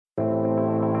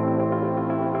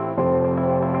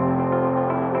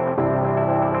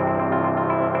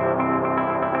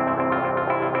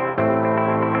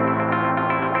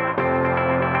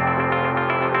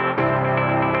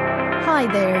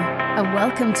there, and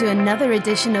welcome to another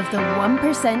edition of the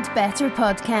 1% Better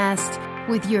podcast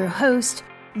with your host,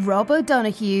 Rob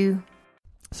O'Donoghue.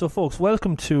 So folks,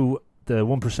 welcome to the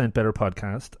 1% Better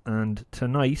podcast, and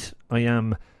tonight I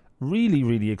am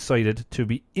really excited to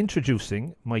be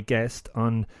introducing my guest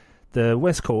on the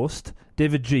West Coast,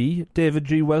 Davidji.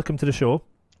 Davidji, welcome to the show.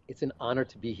 It's an honor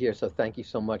to be here, so thank you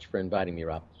so much for inviting me,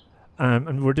 Rob.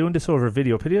 And we're doing this over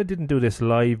video. Pity I didn't do this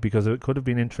live because it could have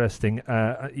been interesting.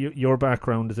 Your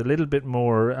background is a little bit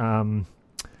more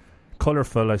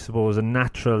colourful, I suppose, and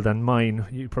natural than mine.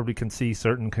 You probably can see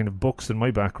certain kind of books in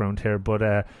my background here.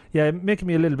 But yeah, making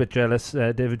me a little bit jealous,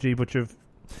 Davidji, but you've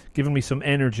given me some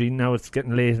energy. Now it's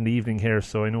getting late in the evening here,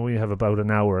 so I know we have about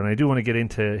an hour. And I do want to get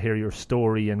into hear your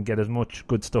story and get as much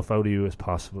good stuff out of you as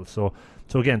possible. So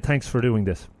again, thanks for doing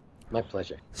this. My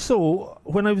pleasure. So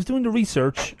when I was doing the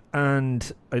research, and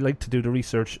I like to do the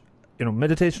research, you know,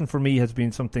 meditation for me has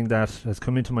been something that has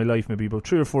come into my life maybe about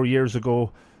 3 or 4 years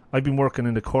ago. I've been working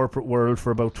in the corporate world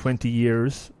for about 20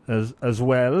 years as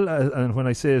well. And when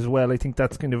I say as well, I think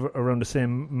that's kind of around the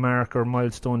same mark or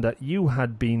milestone that you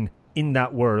had been in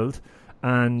that world.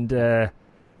 And it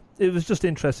was just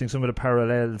interesting, some of the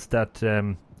parallels that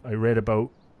I read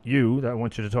about you that I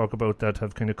want you to talk about that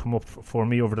have kind of come up for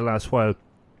me over the last while.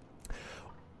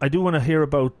 I do want to hear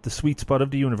about the sweet spot of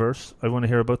the universe. I want to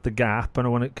hear about the gap, and I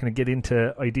want to kind of get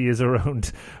into ideas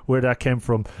around where that came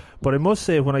from. But I must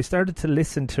say, when I started to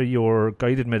listen to your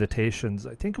guided meditations,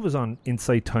 I think it was on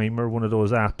Insight Timer, one of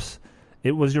those apps,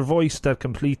 it was your voice that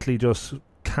completely just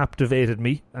captivated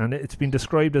me, and it's been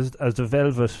described as the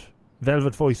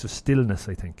velvet voice of stillness,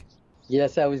 I think.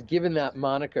 Yes, I was given that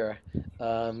moniker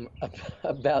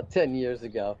about 10 years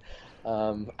ago.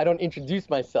 I don't introduce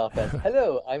myself as,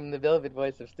 hello, I'm the velvet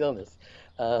voice of stillness.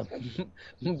 But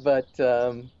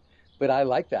I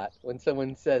like that when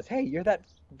someone says, hey, you're that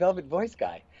velvet voice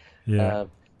guy. Yeah.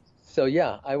 So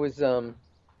yeah, I was,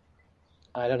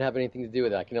 I don't have anything to do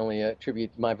with it. I can only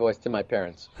attribute my voice to my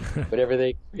parents. Whatever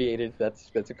they created, that's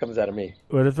what comes out of me.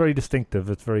 Well, it's very distinctive.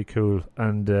 It's very cool.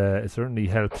 And it certainly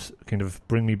helps kind of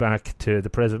bring me back to the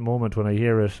present moment when I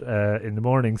hear it in the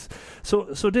mornings. So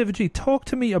Davidji, talk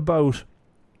to me about,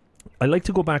 I like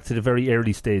to go back to the very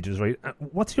early stages, right?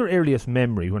 What's your earliest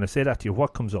memory? When I say that to you,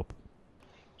 what comes up?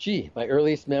 Gee, my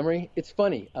earliest memory? It's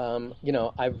funny. You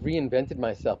know, I've reinvented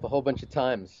myself a whole bunch of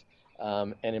times.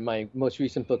 And in my most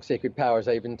recent book, Sacred Powers,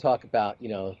 I even talk about, you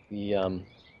know,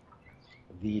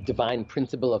 the divine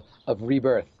principle of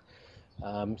rebirth.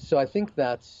 So I think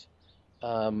that's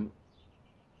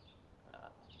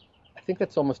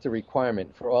almost a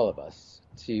requirement for all of us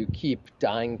to keep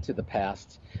dying to the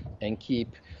past and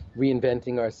keep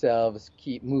reinventing ourselves,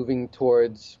 keep moving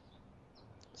towards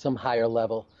some higher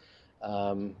level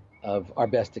of our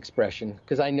best expression.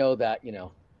 Because I know that, you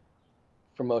know,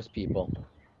 for most people,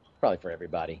 probably for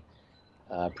everybody,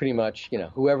 pretty much, you know,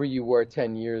 whoever you were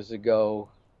 10 years ago,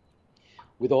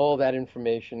 with all that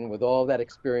information, with all that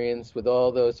experience, with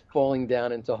all those falling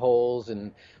down into holes,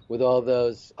 and with all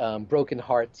those broken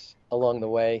hearts along the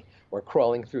way, or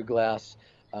crawling through glass,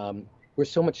 we're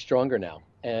so much stronger now,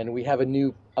 and we have a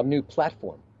new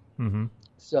platform. Mm-hmm.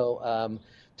 So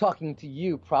talking to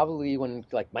you, probably when,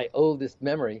 like, my oldest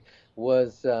memory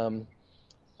was,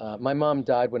 my mom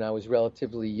died when I was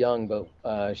relatively young,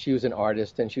 but she was an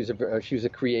artist, and she was a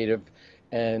creative.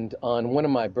 And on one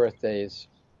of my birthdays,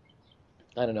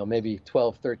 I don't know, maybe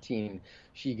 12, 13,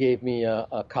 she gave me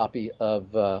a copy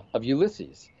of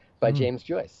Ulysses by James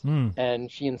Joyce. And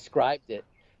she inscribed it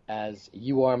as,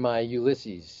 "You are my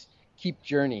Ulysses, keep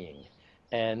journeying."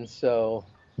 And so,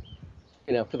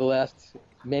 you know, for the last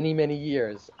many, many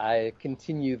years, I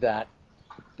continue that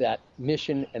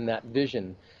mission and that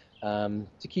vision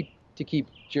to keep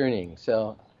journeying.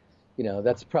 So, you know,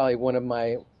 that's probably one of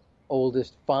my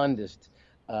oldest, fondest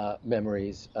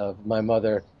memories of my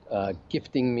mother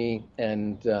gifting me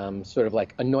and sort of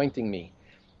like anointing me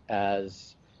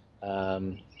as a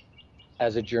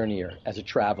journeyer, as a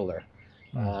traveler,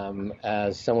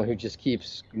 as someone who just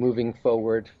keeps moving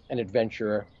forward, an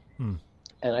adventurer.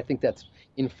 And I think that's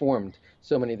informed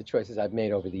so many of the choices I've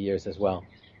made over the years as well.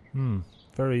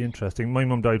 Very interesting. My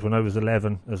mum died when I was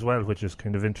 11 as well, which is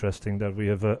kind of interesting that we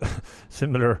have a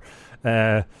similar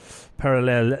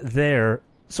parallel there.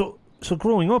 So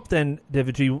growing up then,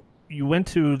 Davidji, you went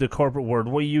to the corporate world.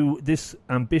 Were you this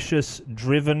ambitious,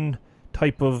 driven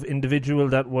type of individual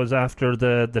that was after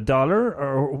the dollar,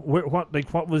 or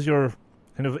what was your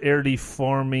kind of early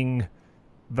forming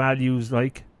values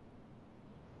like?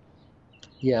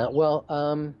 Yeah, well,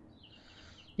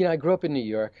 you know, I grew up in New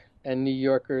York, and New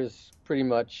Yorkers pretty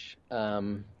much,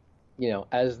 you know,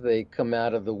 as they come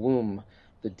out of the womb,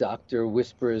 the doctor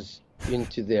whispers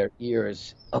into their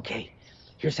ears, okay,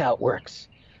 here's how it works.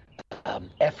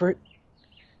 Effort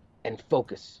and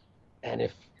focus. And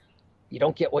if you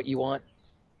don't get what you want,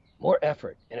 more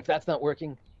effort. And if that's not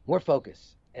working, more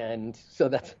focus. And so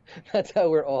that's how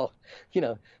we're all,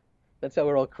 that's how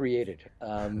we're all created.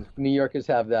 New Yorkers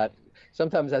have that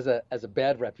sometimes as a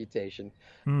bad reputation.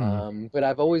 But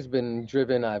I've always been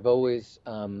driven. I've always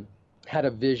had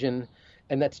a vision,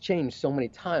 and that's changed so many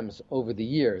times over the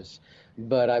years.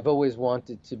 But I've always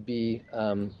wanted to be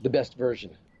the best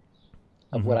version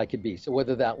of what I could be. So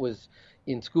whether that was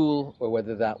in school or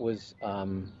whether that was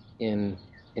in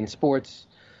sports,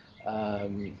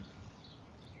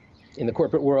 in the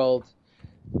corporate world,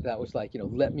 that was like,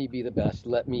 let me be the best.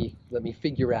 Let me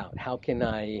figure out how can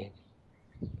I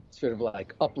sort of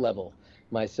like up level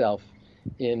myself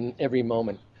in every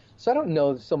moment. So I don't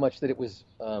know so much that it was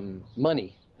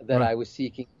money that I was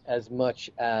seeking as much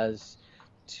as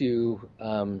to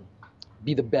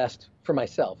be the best for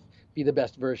myself, be the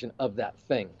best version of that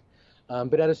thing.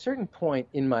 But at a certain point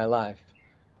in my life,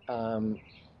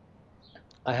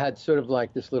 I had sort of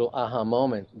like this little aha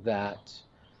moment that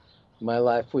my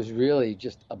life was really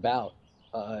just about,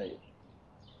 I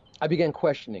began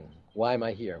questioning, why am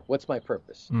I here? What's my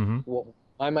purpose?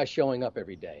 Why am I showing up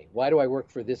every day? Why do I work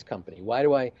for this company?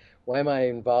 Why am I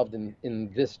involved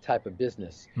in this type of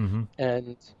business?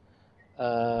 And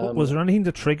was there anything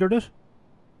that triggered it?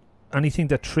 Anything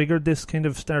that triggered this kind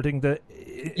of starting the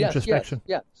introspection?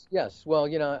 Yes. Well,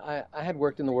 I had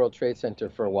worked in the World Trade Center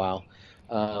for a while,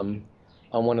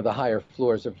 on one of the higher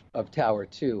floors of Tower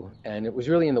 2. And it was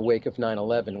really in the wake of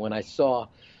 9/11 when I saw,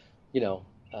 all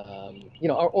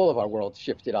of our world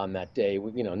shifted on that day.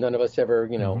 None of us ever,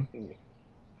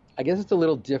 I guess it's a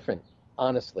little different,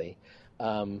 honestly,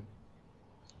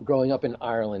 growing up in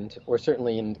Ireland, or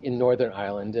certainly in Northern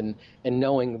Ireland, and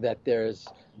knowing that there's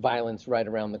violence right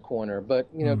around the corner. But,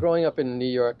 growing up in New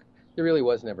York, there really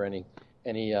was never any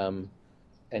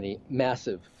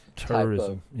massive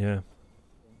terrorism, type of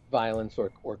violence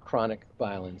or chronic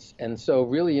violence. And so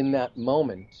really in that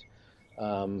moment,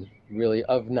 really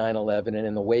of 9/11 and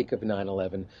in the wake of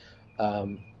 9/11,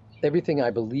 everything I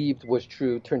believed was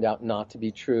true turned out not to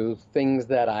be true. Things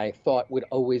that I thought would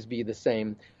always be the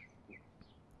same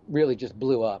really just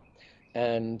blew up.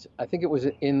 And I think it was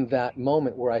in that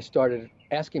moment where I started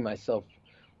asking myself,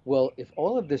 well, if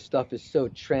all of this stuff is so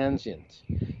transient,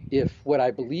 if what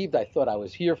I believed I thought I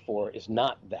was here for is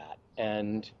not that,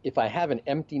 and if I have an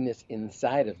emptiness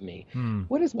inside of me,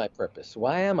 what is my purpose?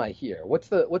 Why am I here? What's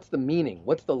the meaning?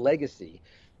 What's the legacy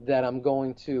that I'm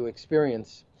going to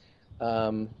experience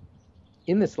in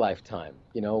this lifetime?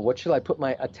 What should I put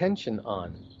my attention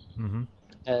on?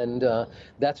 And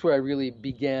that's where I really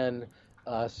began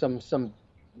some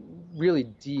really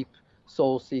deep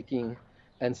soul-seeking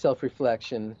and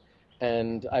self-reflection.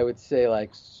 And I would say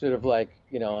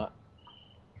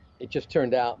it just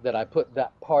turned out that I put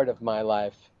that part of my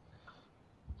life,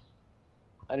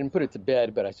 I didn't put it to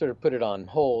bed, but I sort of put it on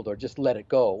hold or just let it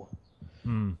go.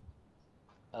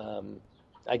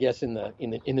 I guess in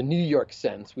the New York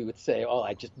sense, we would say, oh,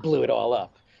 I just blew it all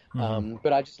up.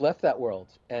 But I just left that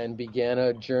world and began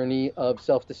a journey of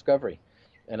self-discovery.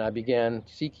 And I began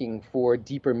seeking for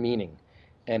deeper meaning.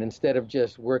 And instead of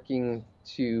just working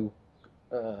to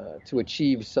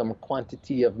achieve some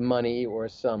quantity of money or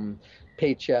some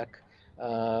paycheck,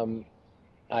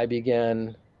 I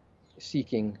began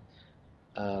seeking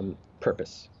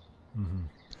purpose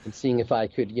and seeing if I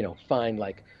could, find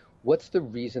what's the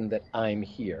reason that I'm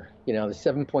here? There's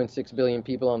 7.6 billion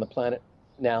people on the planet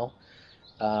now.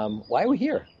 Why are we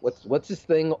here? What's this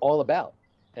thing all about?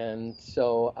 And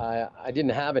so I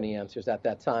didn't have any answers at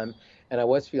that time, and I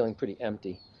was feeling pretty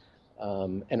empty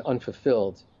and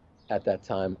unfulfilled at that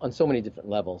time on so many different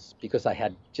levels because I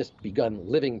had just begun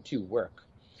living to work.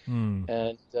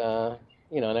 And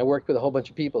and I worked with a whole bunch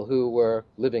of people who were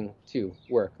living to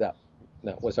work. That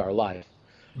was our life.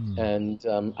 And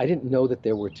I didn't know that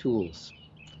there were tools.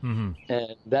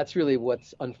 And that's really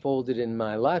what's unfolded in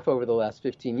my life over the last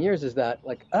 15 years is that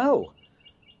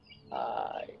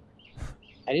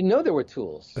I didn't know there were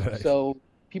tools. Right. So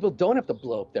people don't have to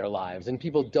blow up their lives, and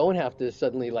people don't have to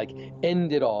suddenly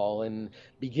end it all and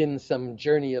begin some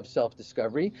journey of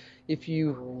self-discovery. If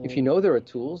you know there are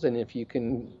tools, and if you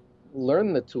can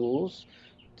learn the tools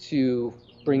to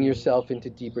bring yourself into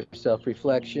deeper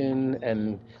self-reflection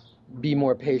and be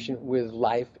more patient with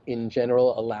life in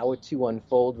general, allow it to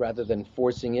unfold rather than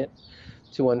forcing it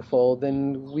to unfold,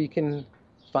 then we can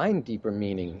find deeper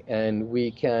meaning, and we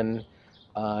can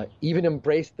even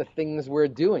embrace the things we're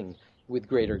doing with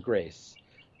greater grace.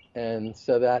 And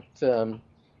so that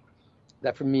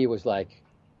for me was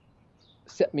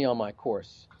set me on my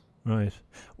course. Right.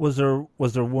 Was there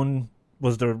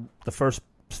the first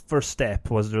step?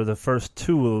 Was there the first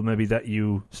tool maybe that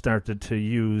you started to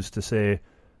use to say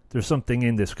there's something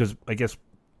in this? Because I guess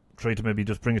try to maybe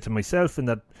just bring it to myself in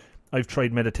that I've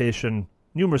tried meditation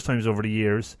numerous times over the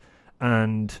years,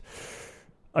 and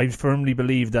I firmly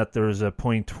believe that there is a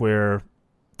point where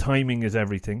timing is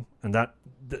everything, and that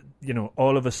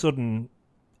all of a sudden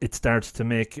it starts to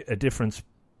make a difference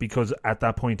because at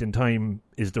that point in time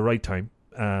is the right time.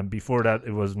 Before that,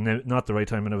 it was not the right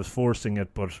time, and I was forcing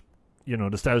it. But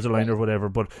the stars aligned or whatever.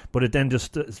 But it then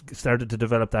just started to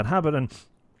develop that habit. And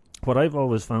what I've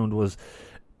always found was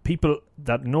people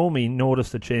that know me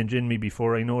noticed a change in me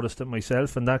before I noticed it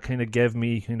myself, and that kind of gave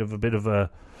me kind of a bit of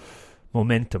a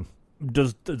momentum.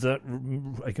 Does that?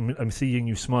 I'm seeing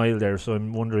you smile there, so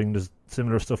I'm wondering, does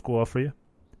similar stuff go off for you?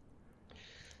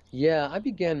 Yeah, I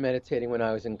began meditating when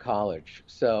I was in college,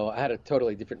 so I had a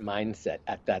totally different mindset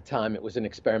at that time. It was an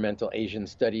experimental Asian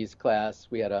studies class.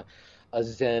 We had a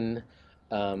Zen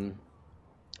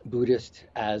Buddhist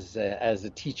as a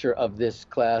teacher of this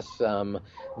class.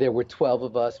 There were 12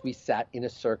 of us. We sat in a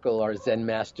circle. Our Zen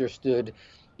master stood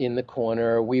in the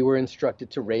corner. We were instructed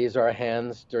to raise our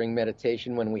hands during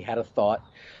meditation when we had a thought.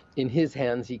 In his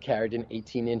hands, he carried an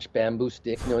 18-inch bamboo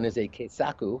stick known as a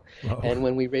keisaku. Wow. And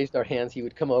when we raised our hands, he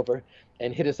would come over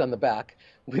and hit us on the back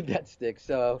with that stick.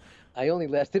 So I only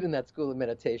lasted in that school of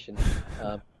meditation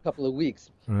a couple of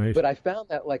weeks. Right. But I found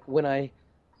that like when I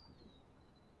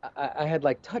had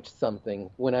like touched something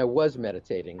when I was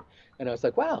meditating, and I was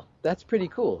like, wow, that's pretty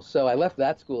cool. So I left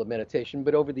that school of meditation,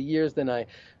 but over the years then I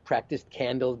practiced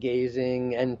candle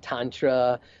gazing and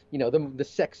tantra, the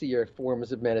sexier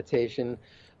forms of meditation.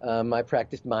 I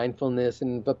practiced mindfulness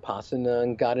and vipassana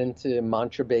and got into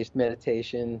mantra-based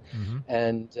meditation. Mm-hmm.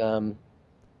 And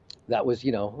that was,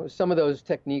 some of those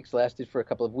techniques lasted for a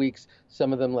couple of weeks.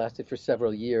 Some of them lasted for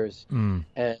several years. Mm.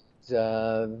 And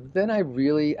then I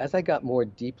really, as I got more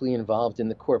deeply involved in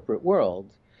the corporate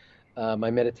world,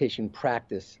 my meditation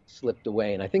practice slipped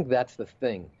away. And I think that's the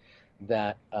thing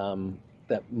that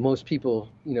that most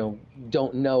people,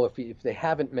 don't know if they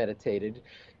haven't meditated.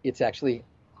 It's actually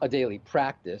a daily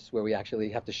practice where we actually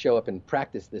have to show up and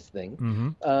practice this thing.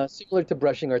 Mm-hmm. Similar to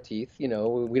brushing our teeth. We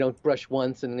don't brush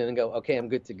once and then go, okay, I'm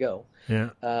good to go. Yeah.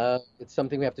 It's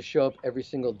something we have to show up every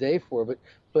single day for.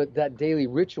 But that daily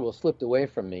ritual slipped away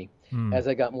from me as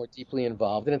I got more deeply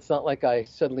involved. And it's not like I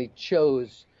suddenly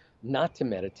chose not to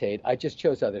meditate. I just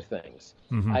chose other things.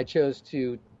 Mm-hmm. I chose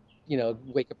to,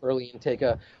 wake up early and take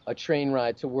a train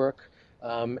ride to work.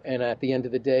 And at the end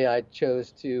of the day, I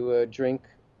chose to drink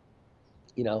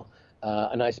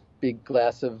a nice big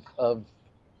glass of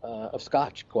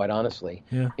scotch, quite honestly,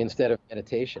 instead of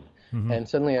meditation. Mm-hmm. And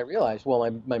suddenly I realized, well,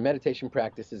 my meditation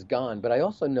practice is gone, but I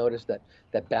also noticed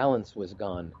that balance was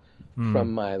gone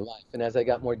from my life. And as I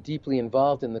got more deeply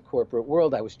involved in the corporate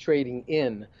world, I was trading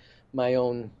in my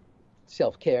own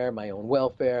self-care, my own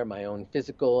welfare, my own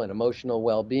physical and emotional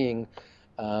well-being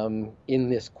in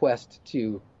this quest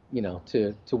to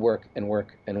work and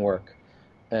work and work.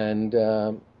 And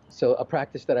so a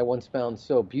practice that I once found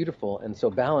so beautiful and so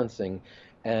balancing,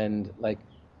 and like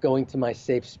going to my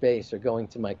safe space or going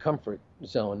to my comfort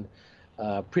zone,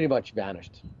 pretty much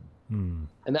vanished. Mm.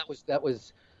 And that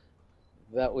was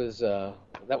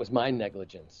my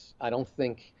negligence. I don't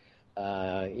think,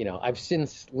 I've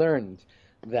since learned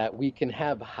that we can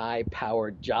have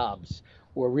high-powered jobs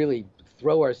or really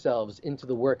throw ourselves into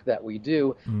the work that we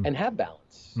do and have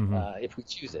balance if we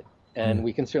choose it. And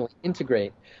we can certainly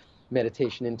integrate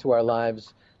meditation into our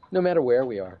lives, no matter where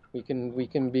we are. We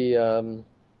can be,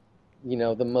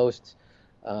 the most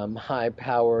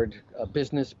high-powered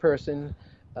business person,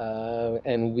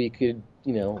 and we could,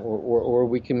 or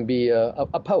we can be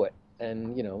a poet,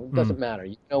 and it doesn't matter.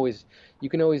 You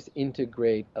can always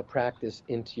integrate a practice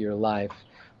into your life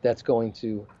that's going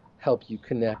to help you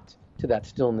connect to that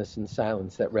stillness and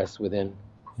silence that rests within.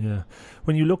 Yeah.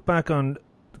 When you look back on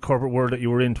the corporate world that you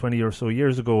were in 20 or so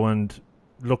years ago and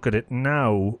look at it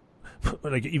now,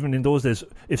 like even in those days,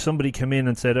 if somebody came in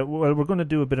and said, well, we're going to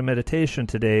do a bit of meditation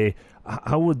today,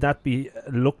 how would that be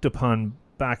looked upon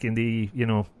back in the,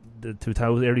 the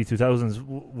early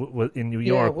 2000s in New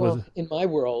York? Yeah, well, in my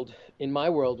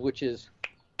world, which is,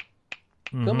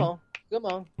 come on,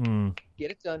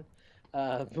 get it done,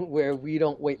 where we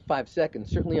don't wait 5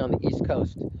 seconds, certainly on the East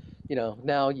Coast.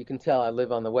 Now you can tell I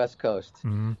live on the West Coast.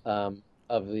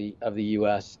 Of the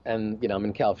U.S. and I'm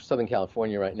in Southern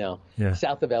California right now,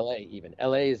 south of L.A. even.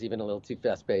 L.A. is even a little too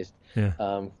fast-paced,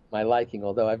 my liking.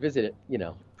 Although I visit it,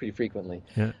 pretty frequently.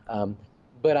 Yeah.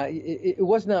 but it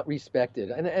was not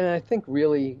respected. And I think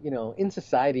really, in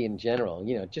society in general,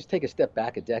 just take a step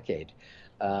back a decade.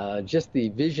 Just the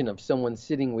vision of someone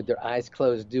sitting with their eyes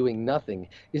closed doing nothing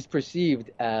is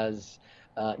perceived as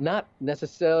not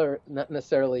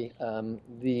necessarily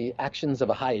the actions of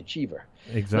a high achiever.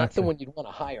 Exactly. Not someone you'd want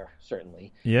to hire,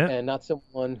 certainly. Yeah. And not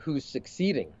someone who's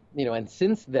succeeding. And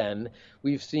since then,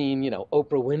 we've seen,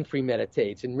 Oprah Winfrey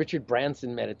meditates, and Richard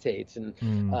Branson meditates, and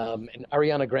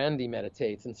Ariana Grande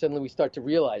meditates. And suddenly we start to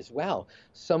realize, wow,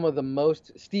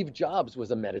 Steve Jobs was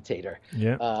a meditator.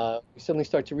 Yeah. We suddenly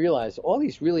start to realize all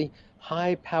these really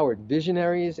high-powered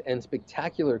visionaries and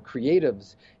spectacular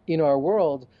creatives in our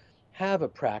world have a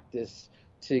practice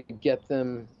to get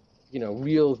them,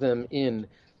 reel them in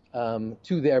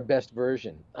to their best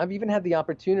version. I've even had the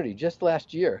opportunity just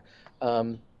last year,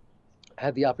 to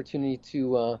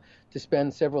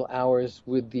spend several hours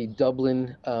with the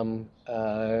Dublin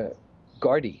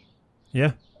Gardaí.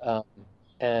 Yeah.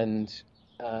 And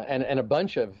a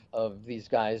bunch of these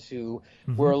guys who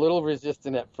were a little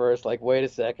resistant at first, like, wait a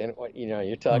second,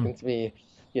 you're talking to me,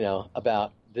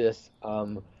 about this.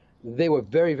 They were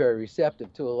very, very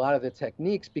receptive to a lot of the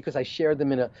techniques because I shared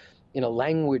them in a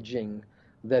languaging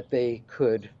that they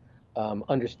could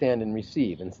understand and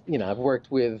receive. And I've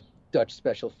worked with Dutch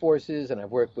special forces, and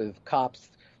I've worked with cops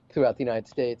throughout the United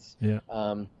States,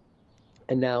 and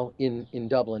now in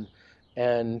Dublin,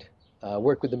 and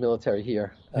worked with the military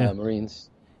here, Marines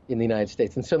in the United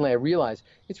States. And suddenly I realized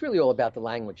it's really all about the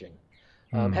languaging.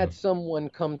 Had someone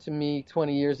come to me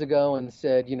 20 years ago and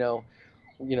said,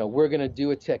 we're going to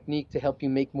do a technique to help you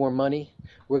make more money.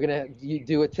 We're going to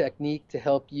do a technique to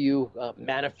help you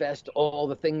manifest all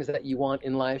the things that you want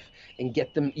in life and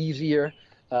get them easier.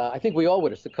 I think we all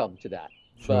would have succumbed to that.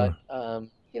 Sure.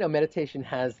 But, meditation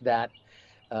has that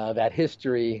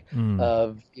history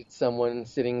of someone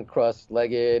sitting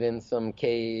cross-legged in some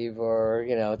cave, or,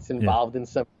 it's involved in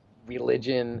some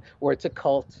religion, or it's a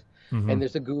cult. And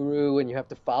there's a guru, and you have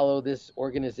to follow this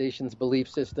organization's belief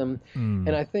system.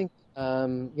 And I think,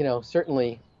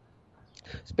 certainly,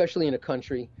 especially in a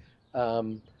country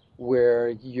where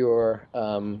you're,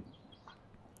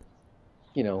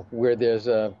 where there's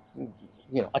a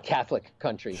Catholic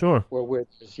country, sure, where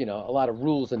there's, a lot of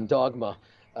rules and dogma,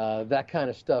 that kind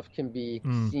of stuff can be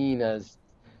seen as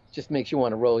just makes you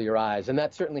want to roll your eyes. And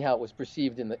that's certainly how it was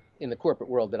perceived in the corporate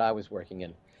world that I was working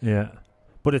in. Yeah.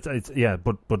 But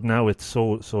but now it's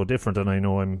so different, and I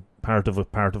know I'm part of a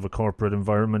corporate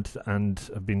environment, and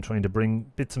I've been trying to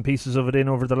bring bits and pieces of it in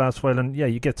over the last while, and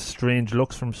you get strange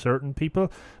looks from certain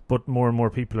people, but more and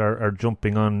more people are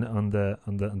jumping on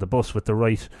the bus with the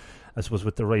right, I suppose,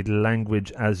 with the right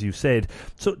language, as you said.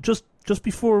 So just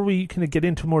before we kind of get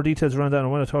into more details around that, I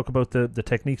want to talk about the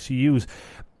techniques you use.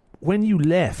 When you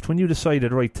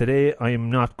decided, right, today I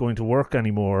am not going to work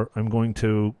anymore, I'm going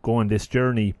to go on this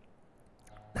journey.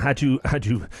 Had you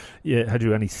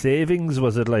any savings?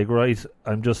 Was it like, right,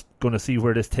 I'm just going to see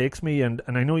where this takes me? And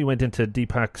I know you went into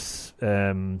Deepak's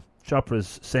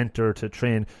Chopra's center to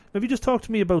train. Maybe just talk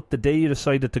to me about the day you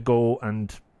decided to go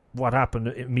and what happened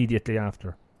immediately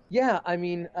after. Yeah, I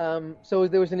mean, so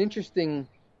there was an interesting,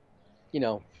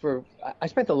 I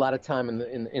spent a lot of time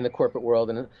in the corporate world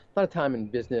and a lot of time in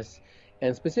business,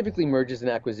 and specifically mergers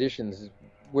and acquisitions,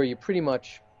 where you pretty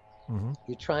much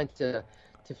you're trying to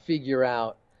figure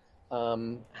out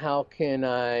how can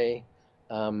I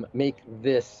make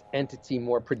this entity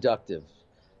more productive?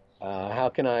 How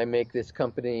can I make this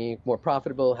company more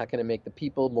profitable? How can I make the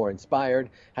people more inspired?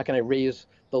 How can I raise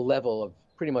the level of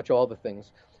pretty much all the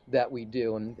things that we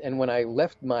do? And when I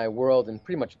left my world and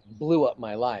pretty much blew up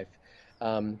my life,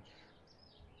 I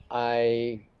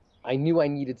knew I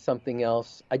needed something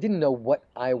else. I didn't know what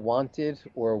I wanted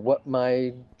or what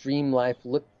my dream life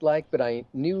looked like, but I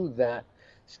knew that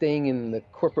staying in the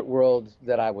corporate world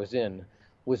that I was in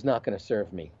was not going to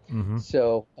serve me.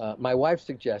 So my wife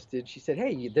suggested, she said,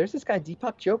 hey, there's this guy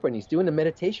Deepak Chopra, and he's doing a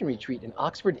meditation retreat in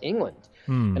Oxford, England.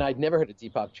 And I'd never heard of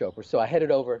Deepak Chopra, so I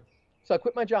headed over. So I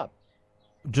quit my job.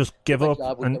 Just give up?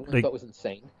 Job, and I thought was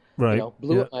insane. Right.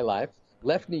 Blew up my life,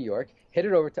 left New York,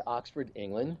 headed over to Oxford,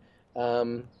 England,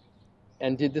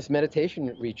 and did this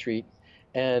meditation retreat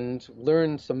and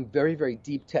learned some very, very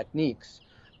deep techniques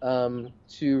to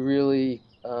really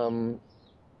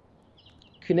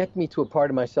connect me to a part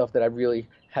of myself that I really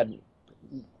hadn't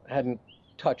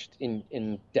touched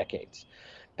in decades.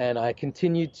 And I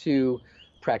continued to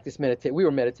practice meditate. We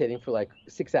were meditating for like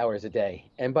 6 hours a day.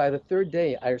 And by the third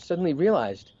day, I suddenly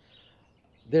realized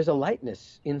there's a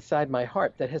lightness inside my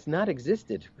heart that has not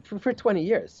existed for 20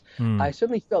 years. I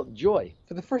suddenly felt joy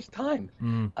for the first time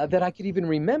that I could even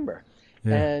remember.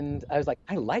 Yeah. And I was like,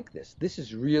 I like this. This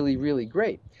is really, really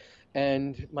great.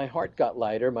 And my heart got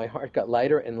lighter. My heart got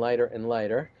lighter and lighter and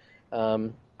lighter.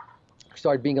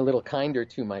 Started being a little kinder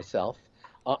to myself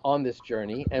on this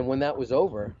journey. And when that was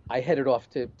over, I headed off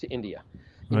to India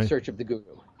in Right. search of the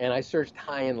guru. And I searched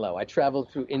high and low. I traveled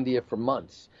through India for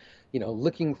months,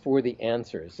 looking for the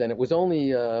answers. And it was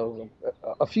only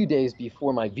a few days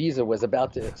before my visa was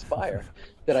about to expire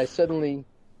that I suddenly,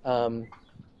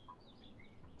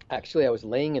 actually, I was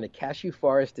laying in a cashew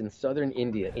forest in southern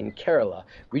India, in Kerala,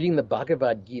 reading the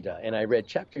Bhagavad Gita, and I read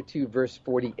chapter 2, verse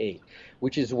 48,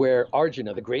 which is where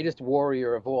Arjuna, the greatest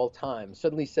warrior of all time,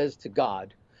 suddenly says to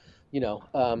God,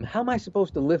 how am I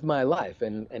supposed to live my life?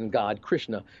 And God,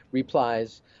 Krishna,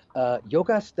 replies,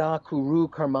 Yogasta kuru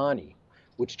karmani,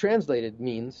 which translated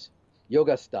means,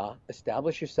 Yogasta,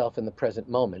 establish yourself in the present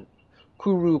moment,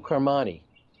 kuru karmani,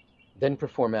 then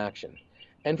perform action.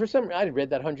 And I'd read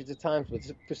that hundreds of times, but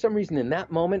for some reason in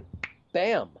that moment,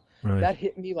 bam, Right. that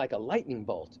hit me like a lightning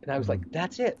bolt. And I was like,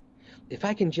 that's it. If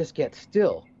I can just get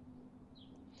still,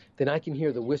 then I can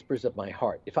hear the whispers of my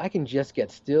heart. If I can just get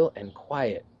still and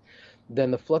quiet, then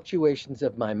the fluctuations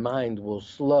of my mind will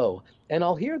slow, and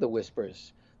I'll hear the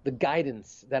whispers, the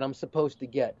guidance that I'm supposed to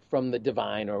get from the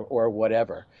divine or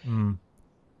whatever. Mm.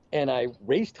 And I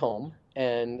raced home,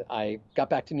 and I got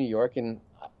back to New York, and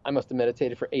I must have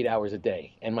meditated for 8 hours a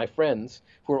day. And my friends,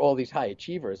 who are all these high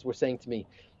achievers, were saying to me,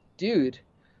 dude,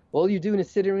 all you're doing is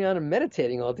sitting around and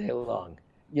meditating all day long.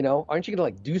 Aren't you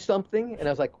going to do something? And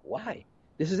I was like, why?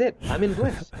 This is it. I'm in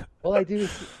bliss. All I do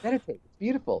is meditate. It's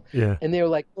beautiful. Yeah. And they were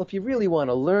like, well, if you really want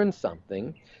to learn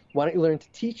something, why don't you learn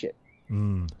to teach it?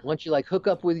 Mm. Why don't you hook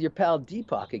up with your pal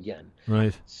Deepak again?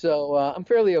 Right. So I'm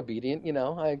fairly obedient,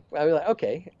 I was like,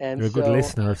 okay. And You're a good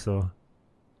listener, so.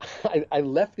 I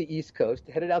left the East Coast,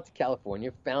 headed out to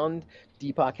California, found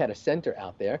Deepak had a center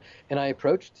out there, and I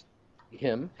approached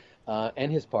him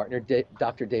and his partner,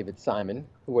 Dr. David Simon,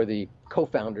 who were the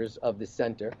co-founders of the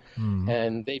center,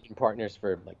 and they've been partners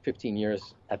for 15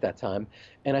 years at that time.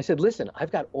 And I said, listen,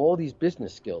 I've got all these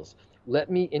business skills.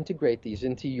 Let me integrate these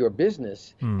into your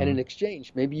business, and in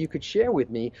exchange, maybe you could share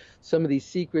with me some of these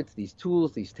secrets, these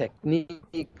tools, these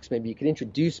techniques. Maybe you could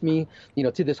introduce me,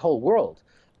 to this whole world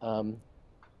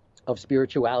of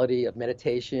spirituality, of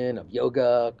meditation, of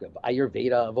yoga, of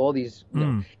Ayurveda, of all these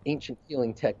ancient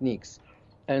healing techniques.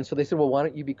 And so they said, well, why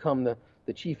don't you become the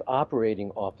chief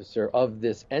operating officer of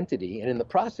this entity? And in the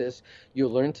process,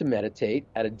 you'll learn to meditate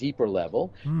at a deeper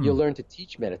level. You'll learn to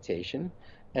teach meditation.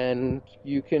 And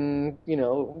you can,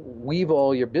 weave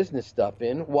all your business stuff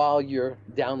in while you're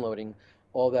downloading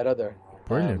all that other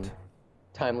Brilliant.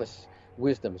 Timeless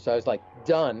wisdom. So I was like,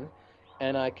 done.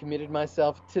 And I committed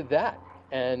myself to that.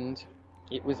 And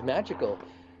it was magical.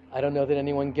 I don't know that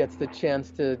anyone gets the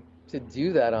chance to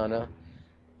do that on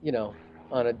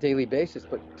a daily basis.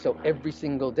 But so every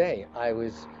single day I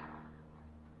was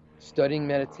studying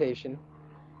meditation,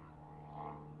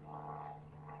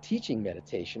 teaching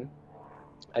meditation.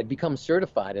 I'd become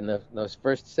certified in those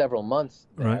first several months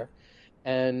there. Right.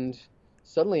 And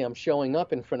suddenly I'm showing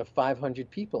up in front of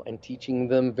 500 people and teaching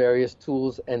them various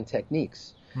tools and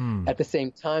techniques. At the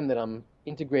same time that I'm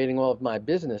integrating all of my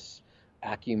business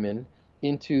acumen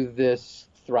into this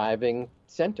thriving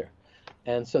center.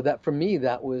 And so that for me,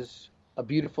 that was a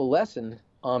beautiful lesson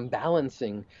on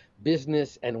balancing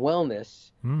business and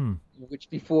wellness, which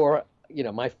before,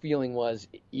 my feeling was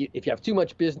if you have too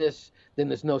much business, then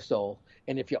there's no soul.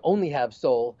 And if you only have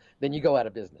soul, then you go out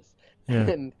of business. Yeah.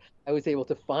 And I was able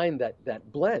to find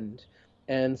that blend.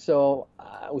 And so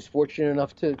I was fortunate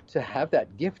enough to have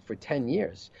that gift for 10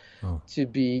 years, to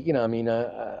be,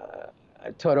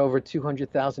 I taught over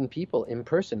 200,000 people in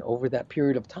person over that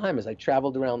period of time as I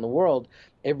traveled around the world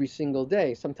every single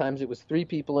day. Sometimes it was 3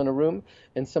 people in a room,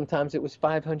 and sometimes it was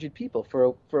 500 people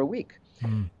for a week.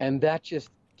 And that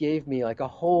just gave me a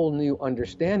whole new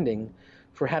understanding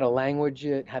for how to language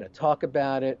it, how to talk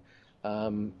about it.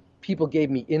 People gave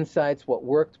me insights, what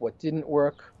worked, what didn't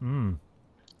work.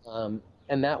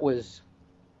 And that was,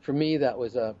 for me, that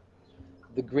was the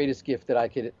greatest gift that I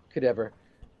could ever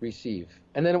receive.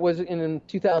 And then it was in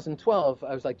 2012,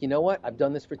 I was like, you know what? I've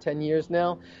done this for 10 years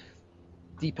now.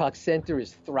 Deepak Center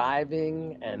is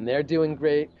thriving and they're doing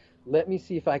great. Let me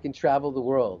see if I can travel the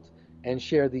world and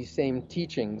share these same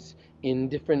teachings in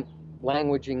different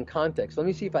languaging contexts. Let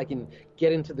me see if I can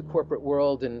get into the corporate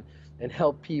world and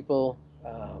help people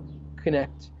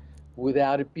connect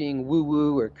without it being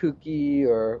woo-woo or kooky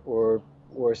or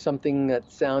something that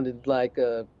sounded like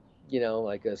a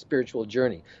like a spiritual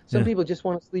journey. Some people just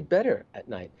want to sleep better at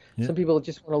night. Some people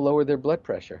just want to lower their blood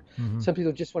pressure. Some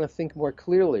people just want to think more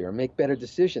clearly or make better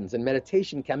decisions. And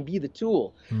meditation can be the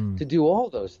tool to do all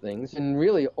those things. And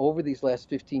really, over these last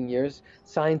 15 years,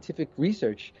 scientific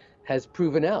research has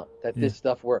proven out that this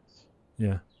stuff works.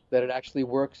 Yeah. That it actually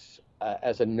works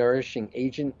as a nourishing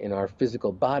agent in our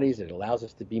physical bodies. It allows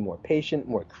us to be more patient,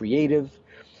 more creative,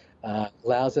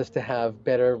 allows us to have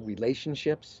better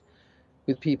relationships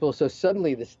with people. So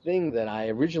suddenly this thing that I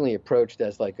originally approached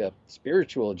as like a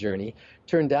spiritual journey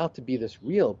turned out to be this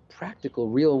real practical,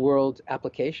 real world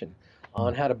application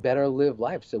on how to better live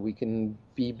life so we can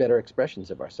be better expressions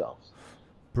of ourselves.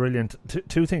 Brilliant.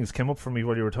 Two things came up for me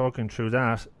while you were talking through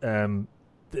that.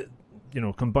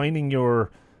 Combining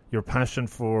your passion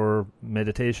for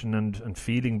meditation and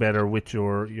feeling better with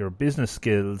your business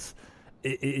skills,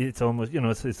 it's almost,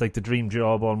 it's like the dream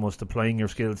job, almost applying your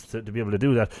skills to be able to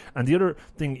do that. And the other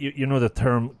thing, the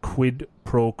term quid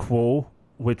pro quo,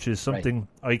 which is something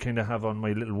I kind of have on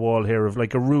my little wall here of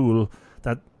like a rule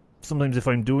that sometimes if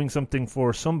I'm doing something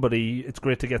for somebody, it's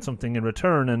great to get something in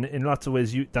return. And in lots of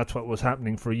ways, that's what was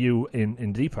happening for you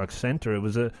in Deepak's center. It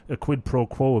was a quid pro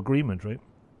quo agreement, right?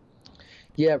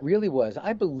 Yeah, it really was.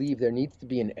 I believe there needs to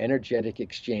be an energetic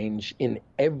exchange in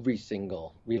every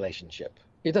single relationship.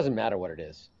 It doesn't matter what it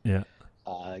is. Yeah.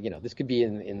 This could be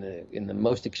in the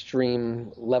most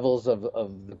extreme levels of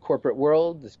the corporate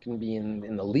world. This can be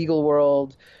in the legal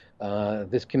world.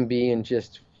 This can be in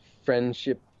just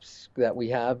friendships that we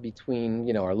have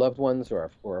between, our loved ones or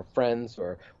our friends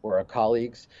or our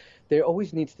colleagues. There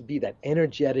always needs to be that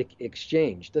energetic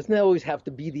exchange. Doesn't always have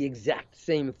to be the exact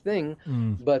same thing,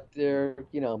 but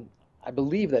I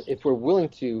believe that if we're willing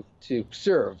to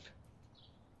serve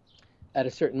at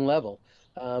a certain level,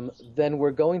 then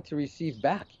we're going to receive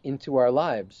back into our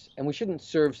lives. And we shouldn't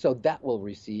serve so that we'll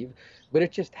receive, but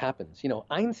it just happens.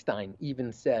 Einstein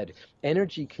even said,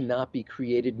 energy cannot be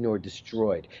created nor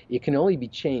destroyed. It can only be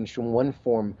changed from one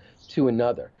form to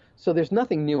another. So there's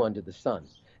nothing new under the sun.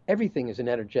 Everything is an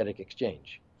energetic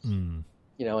exchange. And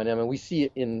we see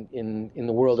it in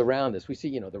the world around us. We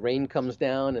see, the rain comes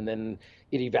down and then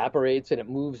it evaporates and it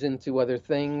moves into other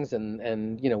things.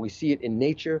 And we see it in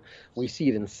nature. We see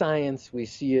it in science. We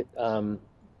see it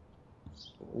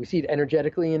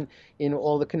energetically in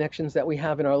all the connections that we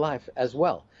have in our life as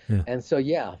well. Yeah. And so,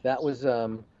 that was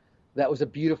a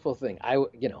beautiful thing.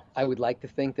 I would like to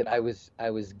think that I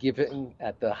was giving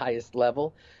at the highest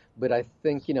level, but I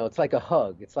think, it's like a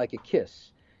hug. It's like a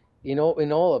kiss. In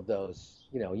all of those,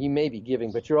 you may be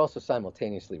giving, but you're also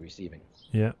simultaneously receiving.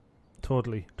 Yeah,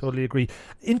 totally agree.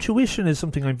 Intuition is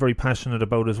something I'm very passionate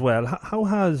about as well. How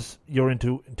has your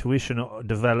intuition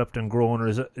developed and grown, or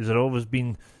is it always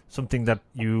been something that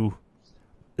you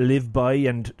live by,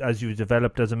 and as you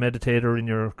developed as a meditator in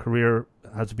your career,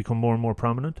 has it become more and more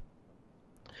prominent?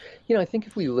 I think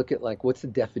if we look at like what's the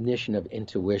definition of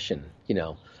intuition,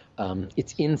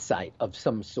 it's insight of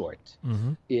some sort.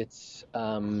 Mm-hmm. It's,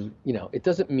 it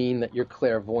doesn't mean that you're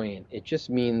clairvoyant. It just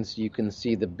means you can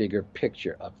see the bigger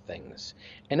picture of things.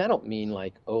 And I don't mean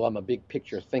like, I'm a big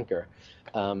picture thinker.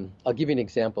 I'll give you an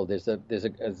example. There's a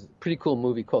pretty cool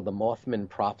movie called The Mothman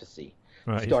Prophecy,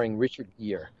 starring Richard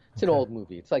Gere. It's an old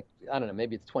movie. It's like, I don't know,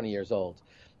 maybe it's 20 years old.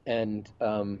 And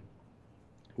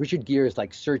Richard Gere is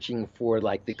like searching for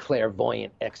like the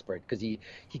clairvoyant expert because he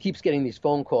keeps getting these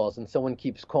phone calls and someone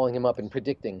keeps calling him up and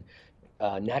predicting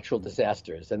natural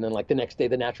disasters. And then like the next day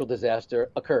the natural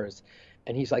disaster occurs.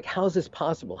 And he's like, how is this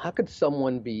possible? How could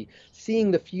someone be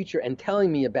seeing the future and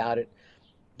telling me about it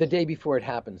the day before it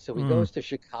happens? So he goes to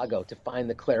Chicago to find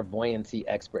the clairvoyancy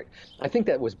expert. I think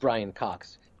that was Brian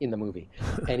Cox in the movie.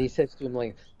 And he says to him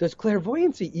like, does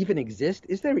clairvoyancy even exist?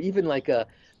 Is there even like a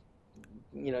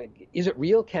is it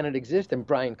real? Can it exist? And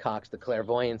Brian Cox, the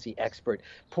clairvoyancy expert,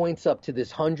 points up to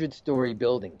this 100-story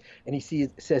building, and he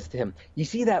says to him, you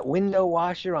see that window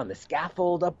washer on the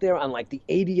scaffold up there on like the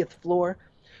 80th floor?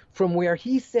 From where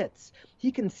he sits,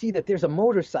 he can see that there's a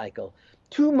motorcycle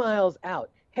 2 miles out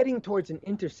heading towards an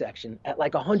intersection at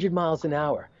like 100 miles an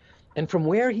hour. And from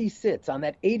where he sits on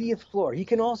that 80th floor, he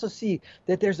can also see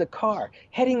that there's a car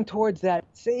heading towards that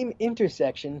same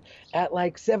intersection at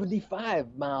like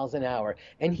 75 miles an hour.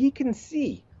 And he can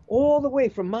see all the way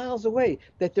from miles away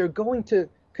that they're going to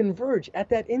converge at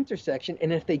that intersection.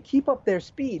 And if they keep up their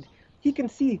speed, he can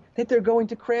see that they're going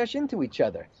to crash into each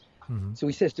other. Mm-hmm. So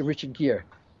he says to Richard Gere,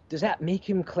 does that make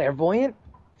him clairvoyant?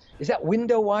 Is that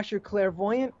window washer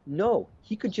clairvoyant? No,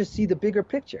 he could just see the bigger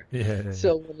picture. Yeah.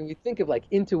 So when we think of like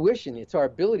intuition, it's our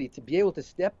ability to be able to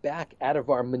step back out of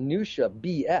our minutia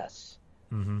BS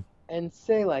and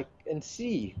say like, and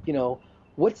see,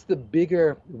 what's the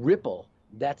bigger ripple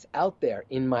that's out there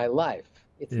in my life.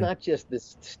 It's not just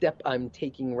this step I'm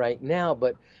taking right now,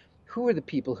 but who are the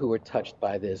people who are touched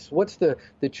by this? What's the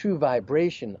true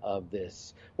vibration of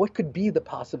this? What could be the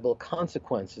possible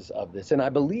consequences of this? And I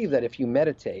believe that if you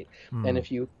meditate, and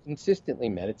if you consistently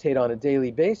meditate on a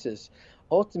daily basis,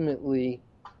 ultimately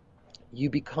you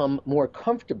become more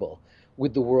comfortable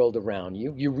with the world around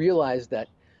you. You realize that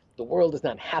the world is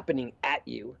not happening at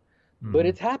you, but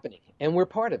it's happening, and we're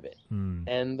part of it.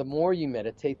 And the more you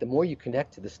meditate, the more you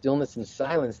connect to the stillness and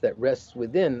silence that rests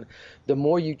within, the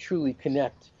more you truly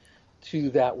connect to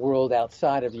that world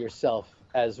outside of yourself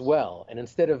as well. And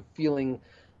instead of feeling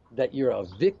that you're a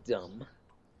victim,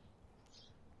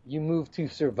 you move to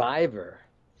survivor,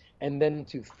 and then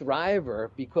to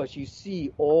thriver, because you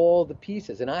see all the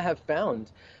pieces. And I have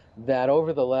found that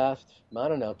over the last,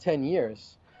 10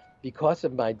 years, because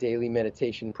of my daily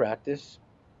meditation practice,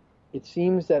 it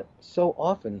seems that so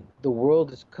often the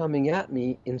world is coming at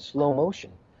me in slow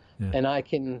motion. And I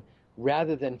can,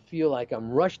 rather than feel like I'm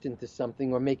rushed into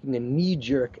something or making a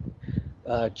knee-jerk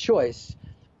choice,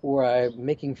 or I'm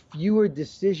making fewer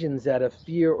decisions out of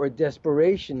fear or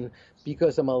desperation,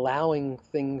 because I'm allowing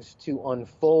things to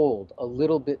unfold a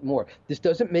little bit more. This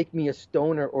doesn't make me a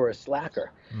stoner or a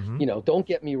slacker. Don't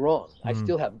get me wrong. I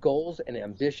still have goals and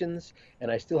ambitions,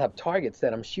 and I still have targets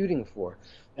that I'm shooting for.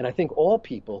 And I think all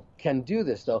people can do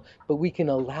this, though, but we can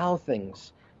allow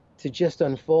things to just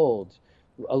unfold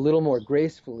a little more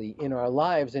gracefully in our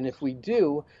lives. And if we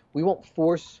do, we won't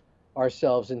force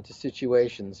ourselves into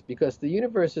situations, because the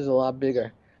universe is a lot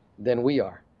bigger than we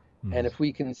are. And if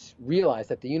we can realize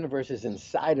that the universe is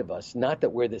inside of us, not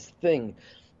that we're this thing,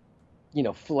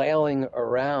 flailing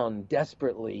around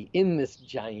desperately in this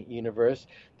giant universe,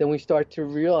 then we start to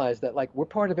realize that, we're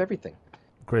part of everything.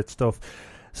 Great stuff.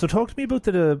 So talk to me about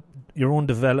your own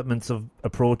developments of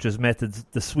approaches, methods,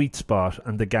 the sweet spot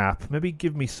and the gap. Maybe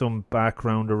give me some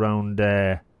background around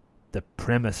the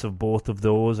premise of both of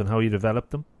those and how you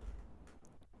developed them.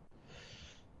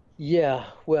 Yeah,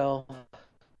 well,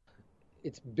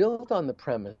 it's built on the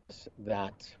premise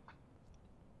that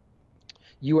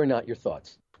you are not your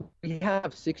thoughts. We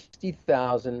have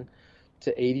 60,000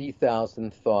 to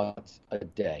 80,000 thoughts a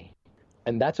day.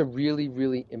 And that's a really,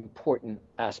 really important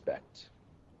aspect.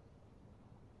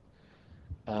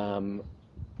 We're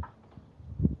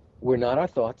not our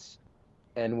thoughts,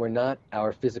 and we're not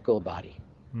our physical body.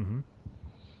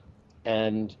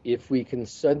 And if we can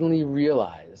suddenly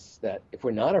realize that if we're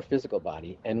not our physical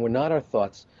body and we're not our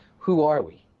thoughts, who are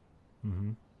we?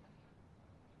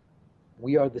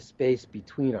 We are the space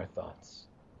between our thoughts.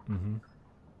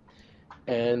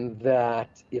 And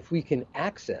that if we can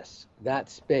access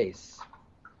that space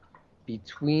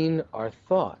between our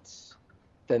thoughts,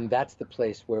 then that's the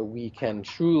place where we can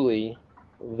truly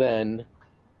then,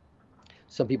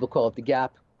 some people call it the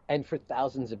gap, and for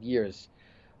thousands of years,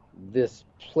 this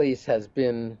place has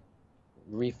been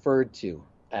referred to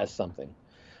as something.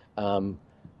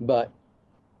 But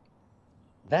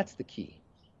that's the key.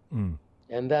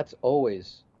 And that's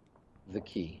always the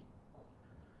key.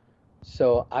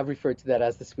 So I've referred to that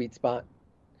as the sweet spot.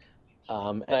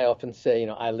 And I often say,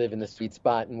 I live in the sweet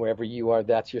spot, and wherever you are,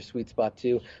 that's your sweet spot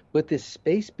too. But this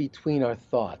space between our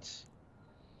thoughts,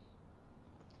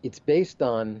 it's based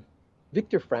on,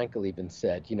 Viktor Frankl even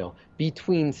said,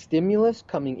 between stimulus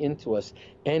coming into us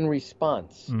and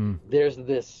response, there's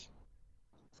this.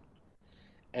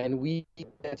 And we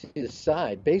get to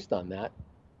decide, based on that,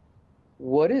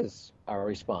 what is our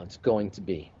response going to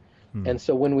be? And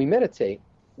so when we meditate,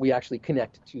 we actually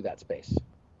connect to that space.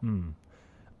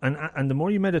 And the more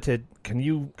you meditate, can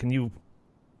you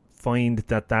find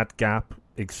that gap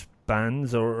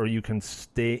expands, or you can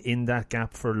stay in that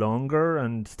gap for longer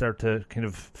and start to kind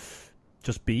of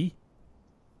just be?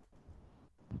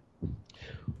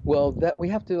 Well, that we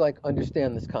have to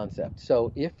understand this concept.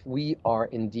 So if we are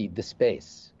indeed the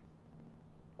space,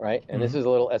 right? And this is a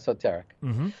little esoteric.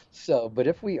 So, but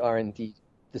if we are indeed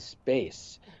the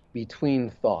space between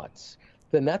thoughts,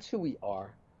 then that's who we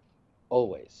are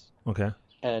always. Okay.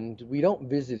 And we don't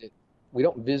visit it. We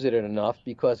don't visit it enough,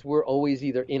 because we're always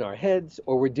either in our heads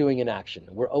or we're doing an action.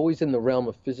 We're always in the realm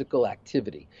of physical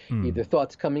activity, either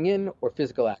thoughts coming in or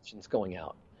physical actions going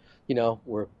out.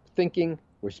 We're thinking,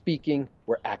 we're speaking,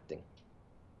 we're acting.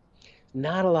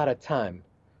 Not a lot of time,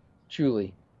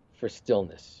 truly, for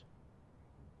stillness.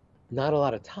 Not a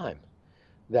lot of time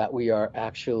that we are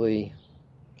actually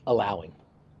allowing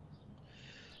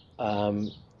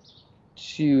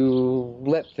to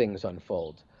let things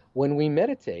unfold. When we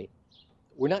meditate,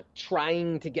 we're not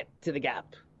trying to get to the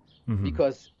gap,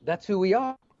 because that's who we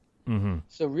are.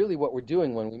 So really what we're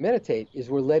doing when we meditate is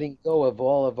we're letting go of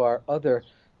all of our other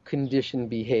conditioned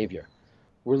behavior.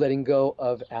 We're letting go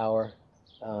of our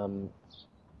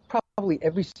probably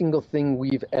every single thing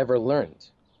we've ever learned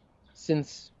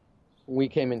since we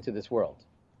came into this world.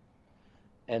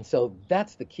 And so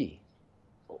that's the key.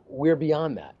 We're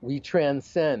beyond that. We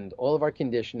transcend all of our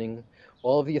conditioning,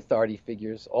 all of the authority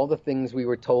figures, all the things we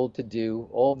were told to do,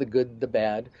 all the good, the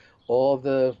bad, all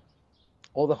the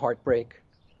heartbreak,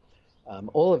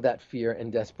 all of that fear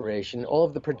and desperation, all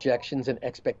of the projections and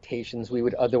expectations we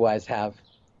would otherwise have.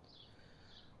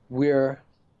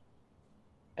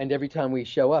 And every time we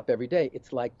show up every day,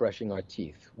 it's like brushing our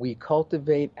teeth. We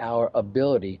cultivate our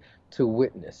ability to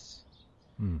witness.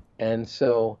 And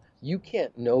so you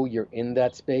can't know you're in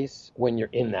that space when you're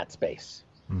in that space,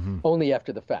 only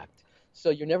after the fact. So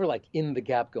you're never like in the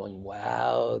gap going,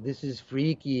 wow, this is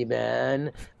freaky,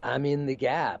 man. I'm in the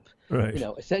gap. Right. You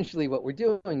know, essentially what we're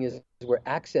doing is we're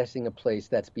accessing a place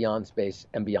that's beyond space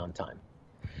and beyond time.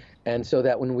 And so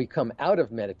that when we come out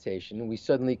of meditation, we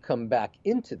suddenly come back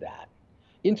into that,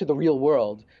 into the real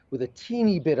world with a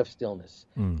teeny bit of stillness,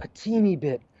 a teeny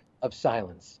bit of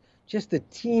silence, just the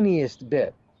teeniest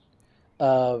bit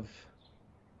of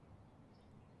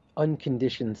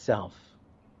unconditioned self.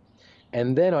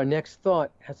 And then our next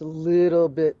thought has a little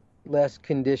bit less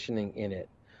conditioning in it.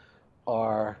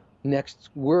 Our next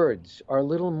words are a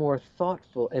little more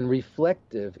thoughtful and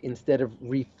reflective instead of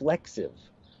reflexive.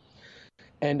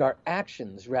 And our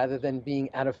actions, rather than being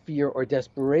out of fear or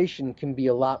desperation, can be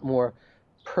a lot more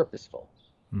purposeful.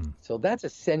 So that's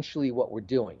essentially what we're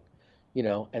doing, you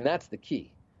know, and that's the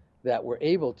key, that we're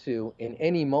able to, in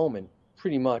any moment,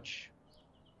 pretty much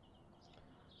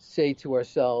say to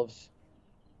ourselves,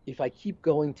 if I keep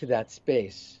going to that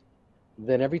space,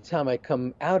 then every time I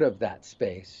come out of that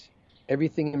space,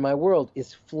 everything in my world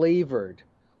is flavored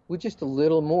with just a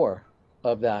little more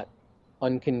of that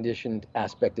unconditioned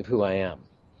aspect of who I am.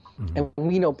 And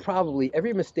we know probably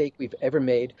every mistake we've ever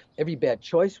made, every bad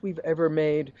choice we've ever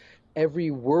made,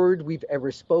 every word we've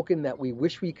ever spoken that we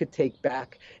wish we could take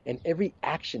back, and every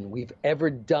action we've ever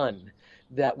done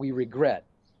that we regret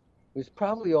was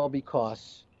probably all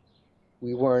because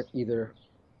we weren't either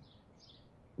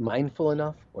mindful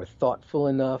enough or thoughtful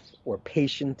enough or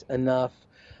patient enough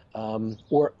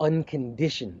or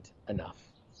unconditioned enough.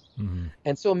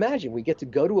 And so imagine we get to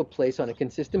go to a place on a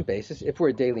consistent basis. If we're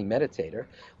a daily meditator,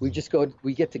 we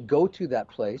get to go to that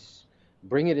place,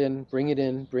 bring it in, bring it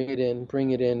in, bring it in,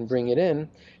 bring it in, bring it in.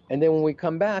 And then when we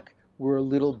come back, we're a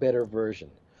little better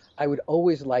version. I would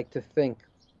always like to think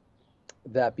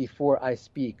that before I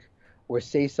speak or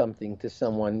say something to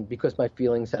someone because my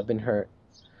feelings have been hurt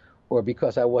or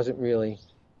because I wasn't really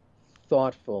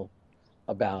thoughtful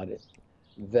about it,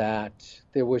 that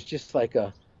there was just like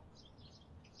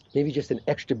maybe just an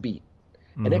extra beat,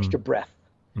 an extra breath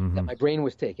that my brain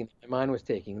was taking, my mind was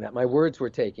taking, that my words were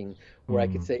taking, where I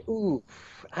could say, ooh,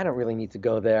 I don't really need to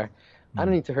go there. I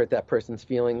don't need to hurt that person's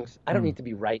feelings. I don't need to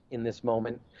be right in this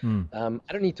moment. I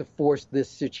don't need to force this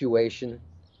situation.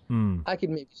 I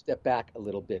can maybe step back a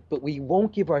little bit, but we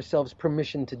won't give ourselves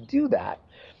permission to do that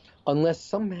unless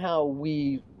somehow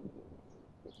we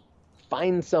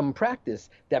find some practice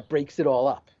that breaks it all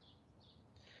up.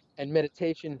 And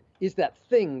meditation is that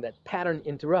thing, that pattern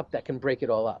interrupt that can break it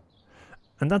all up.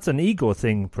 And that's an ego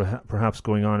thing, perhaps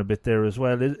going on a bit there as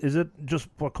well. Is it just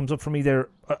what comes up for me there?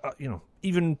 You know,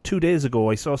 even 2 days ago,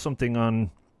 I saw something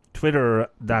on Twitter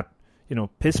that, you know,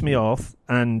 pissed me off.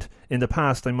 And in the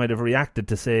past, I might have reacted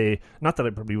to say, not that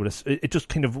I probably would have, it just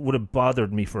kind of would have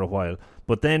bothered me for a while.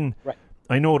 But then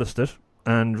I noticed it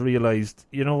and realized,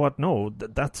 you know what? No,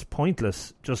 that's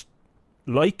pointless. Just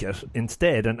like it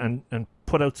instead and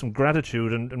put out some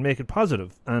gratitude and make it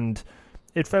positive. And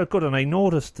it felt good, and I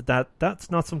noticed that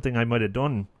that's not something I might have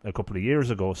done a couple of years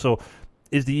ago. So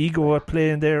is the ego at play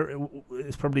in there?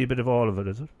 It's probably a bit of all of it,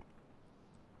 is it?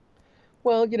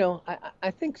 Well, you know,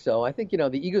 I think so. I think, you know,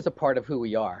 the ego is a part of who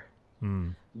we are.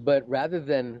 But rather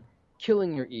than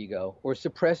killing your ego or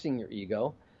suppressing your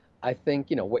ego, I think,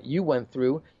 you know, what you went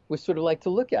through was sort of like to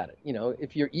look at it. You know,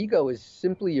 if your ego is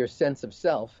simply your sense of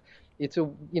self, it's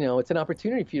an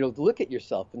opportunity for you to look at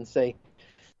yourself and say,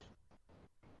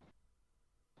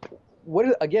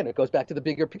 again, it goes back to the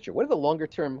bigger picture. What are the longer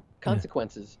term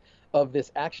consequences of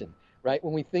this action, right?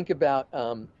 When we think about,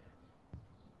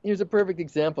 here's a perfect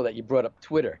example that you brought up,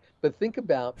 Twitter, but think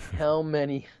about how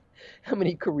many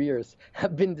careers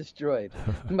have been destroyed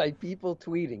by people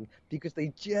tweeting because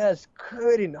they just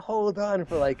couldn't hold on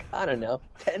for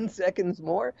 10 seconds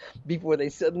more before they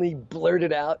suddenly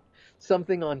blurted out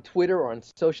something on Twitter or on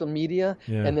social media,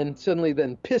 and then suddenly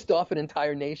pissed off an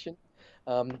entire nation.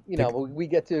 We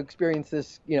get to experience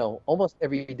this, almost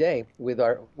every day with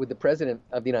the president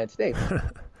of the United States.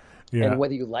 Yeah. And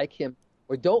whether you like him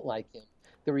or don't like him,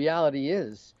 the reality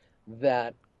is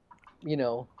that,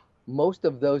 most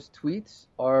of those tweets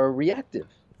are reactive.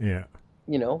 Yeah.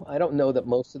 I don't know that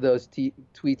most of those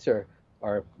tweets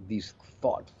are these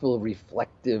thoughtful,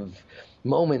 reflective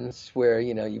moments where,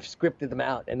 you've scripted them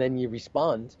out and then you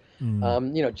respond.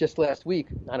 Just last week,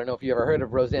 I don't know if you ever heard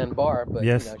of Roseanne Barr, but,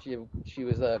 Yes. she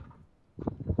was a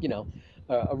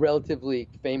relatively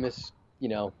famous,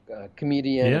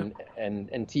 comedian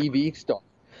and TV star.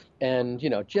 And,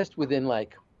 just within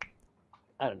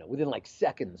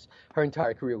seconds, her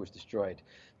entire career was destroyed.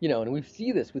 And we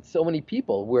see this with so many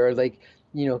people where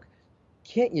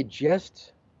can't you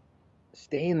just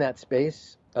stay in that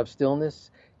space of stillness?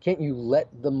 Can't you let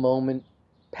the moment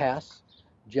pass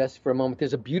just for a moment?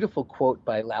 There's a beautiful quote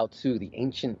by Lao Tzu, the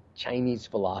ancient Chinese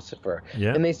philosopher.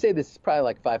 Yeah. And they say this is probably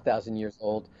like 5,000 years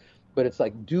old, but it's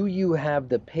like, do you have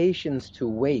the patience to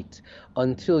wait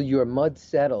until your mud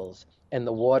settles and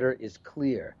the water is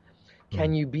clear?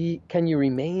 Can you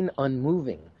remain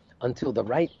unmoving until the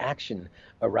right action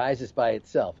arises by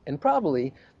itself? And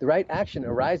probably the right action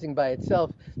arising by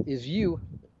itself is you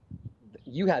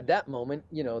had that moment,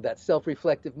 that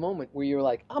self-reflective moment where you're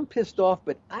like, I'm pissed off,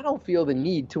 but I don't feel the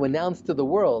need to announce to the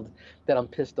world that I'm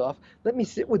pissed off. Let me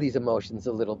sit with these emotions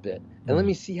a little bit and let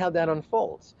me see how that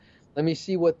unfolds. Let me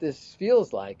see what this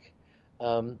feels like.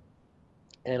 And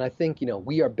I think,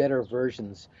 we are better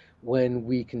versions when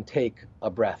we can take a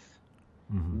breath.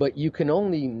 But you can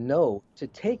only know to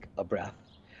take a breath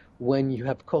when you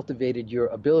have cultivated your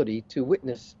ability to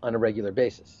witness on a regular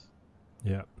basis.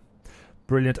 Yeah.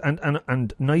 Brilliant.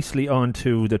 And nicely on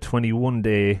to the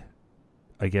 21-day,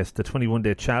 I guess, the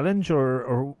 21-day challenge,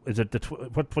 or is it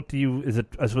what do you, is it,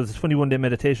 I suppose, the 21-day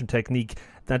meditation technique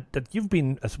that you've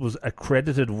been, I suppose,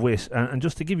 accredited with? And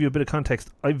just to give you a bit of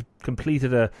context, I've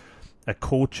completed a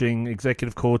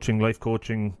executive coaching, life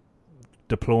coaching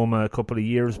diploma a couple of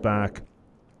years back.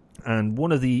 And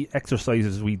one of the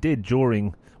exercises we did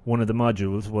during one of the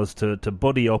modules was to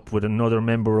buddy up with another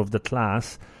member of the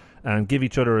class and give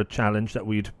each other a challenge that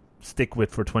we'd stick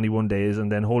with for 21 days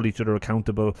and then hold each other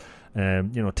accountable,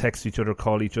 text each other,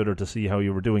 call each other to see how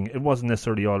you were doing. It wasn't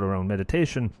necessarily all around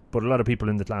meditation, but a lot of people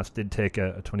in the class did take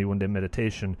a 21-day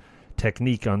meditation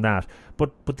technique on that.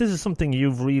 But this is something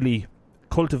you've really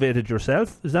cultivated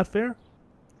yourself. Is that fair?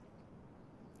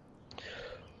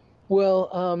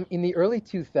 Well, in the early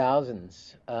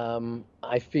 2000s,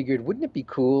 I figured, wouldn't it be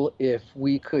cool if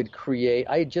we could create,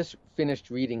 I had just finished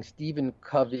reading Stephen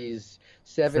Covey's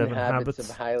Seven Habits of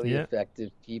Highly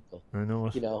Effective People. I know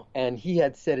it. And he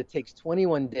had said it takes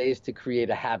 21 days to create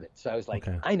a habit. So I was like,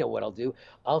 I know what I'll do.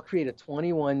 I'll create a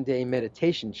 21-day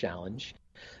meditation challenge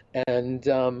and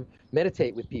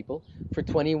meditate with people for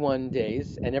 21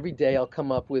 days. And every day I'll come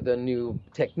up with a new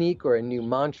technique or a new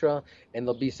mantra, and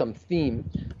there'll be some theme,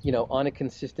 on a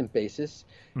consistent basis.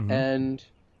 And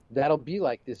that'll be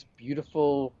like this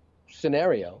beautiful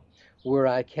scenario where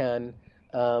I can,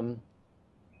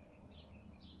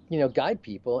 guide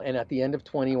people. And at the end of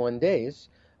 21 days,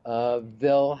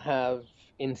 they'll have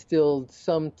instilled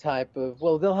some type of,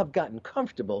 they'll have gotten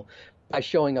comfortable by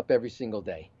showing up every single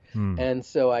day. And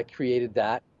so I created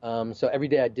that. So every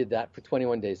day I did that for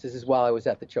 21 days. This is while I was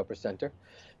at the Chopra Center.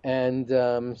 And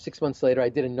 6 months later, I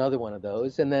did another one of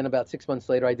those. And then about 6 months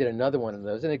later, I did another one of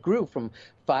those. And it grew from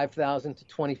 5,000 to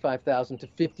 25,000 to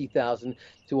 50,000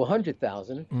 to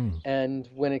 100,000. And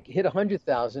when it hit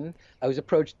 100,000, I was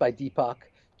approached by Deepak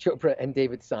Chopra and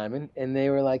David Simon, and they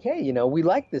were like, hey, we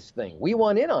like this thing. We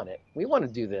want in on it. We want to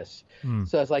do this.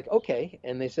 So I was like, okay.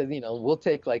 And they said, we'll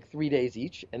take like 3 days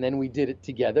each. And then we did it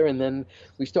together. And then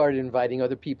we started inviting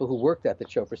other people who worked at the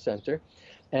Chopra Center.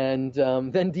 And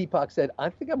then Deepak said, I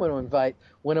think I'm going to invite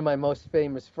one of my most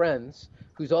famous friends,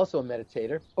 who's also a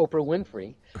meditator, Oprah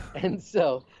Winfrey. And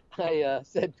so I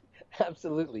said,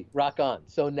 absolutely, rock on.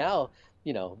 So now,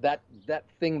 that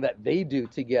thing that they do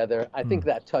together, I think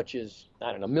that touches,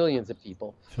 millions of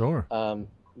people. Sure.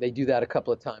 They do that a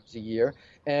couple of times a year.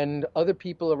 And other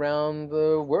people around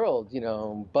the world,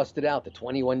 busted out the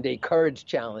 21-day courage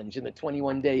challenge and the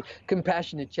 21-day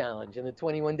compassionate challenge and the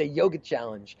 21-day yoga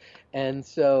challenge. And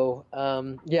so,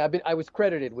 I was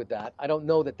credited with that. I don't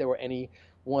know that there were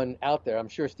anyone out there. I'm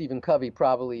sure Stephen Covey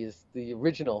probably is the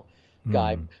original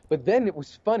guy. But then it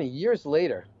was funny, years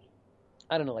later,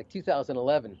 I don't know, like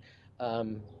 2011,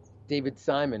 David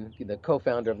Simon, the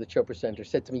co-founder of the Chopra Center,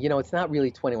 said to me, it's not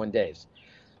really 21 days.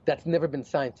 That's never been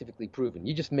scientifically proven.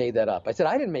 You just made that up. I said,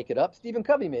 I didn't make it up. Stephen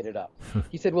Covey made it up.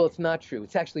 He said, well, it's not true.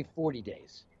 It's actually 40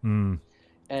 days. And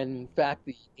in fact,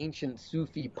 the ancient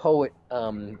Sufi poet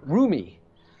Rumi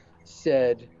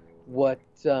said what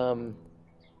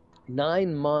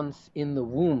 9 months in the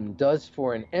womb does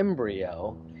for an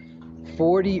embryo,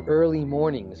 40 early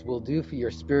mornings will do for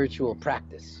your spiritual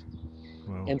practice.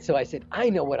 Wow. And so I said, I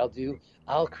know what I'll do.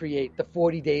 I'll create the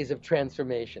 40 days of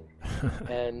transformation.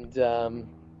 And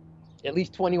at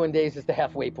least 21 days is the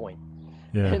halfway point.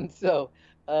 Yeah. And so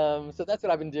that's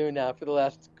what I've been doing now for the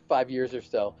last 5 years or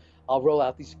so. I'll roll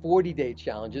out these 40-day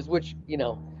challenges, which,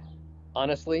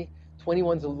 honestly,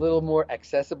 21's a little more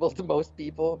accessible to most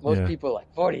people. Most people are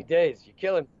like, 40 days, you're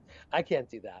killing me. I can't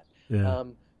do that. Yeah.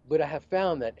 But I have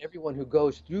found that everyone who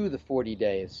goes through the 40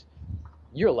 days,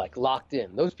 you're like locked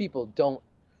in. Those people don't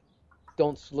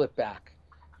slip back.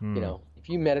 If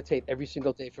you meditate every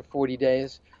single day for 40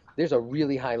 days, there's a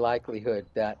really high likelihood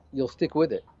that you'll stick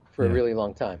with it for a really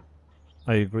long time.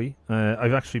 I agree.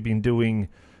 I've actually been doing,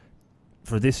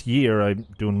 for this year, I'm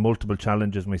doing multiple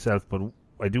challenges myself, but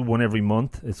I do one every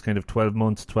month. It's kind of 12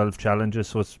 months, 12 challenges.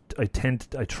 So I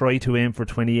try to aim for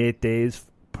 28 days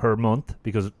per month,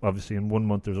 because obviously in 1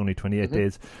 month there's only 28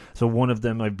 days. So one of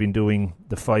them I've been doing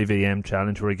the 5 a.m.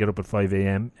 challenge, where I get up at 5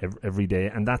 a.m. every day,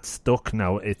 and that's stuck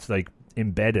now. It's like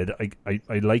embedded. I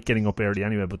like getting up early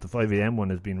anyway, but the 5 a.m. one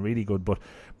has been really good. But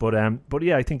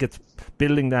yeah, I think it's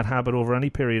building that habit over any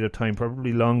period of time,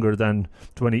 probably longer than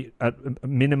 20. At a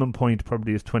minimum point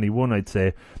probably is 21, I'd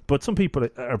say. But some people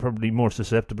are probably more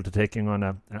susceptible to taking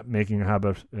on making a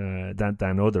habit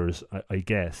than others, I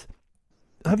guess.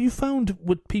 Have you found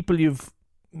with people you've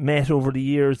met over the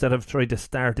years that have tried to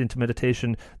start into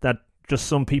meditation that just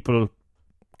some people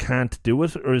can't do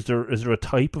it, or is there a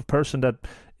type of person that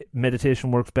meditation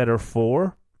works better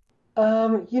for?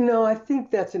 I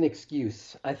think that's an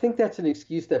excuse. I think that's an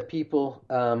excuse that people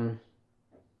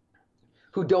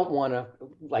who don't want to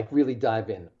really dive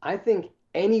in. I think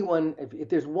anyone, if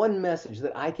there's one message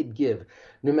that I could give,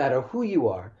 no matter who you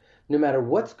are, no matter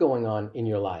what's going on in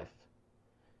your life,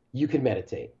 you can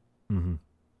meditate. Mm-hmm.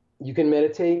 You can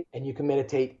meditate, and you can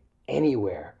meditate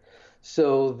anywhere.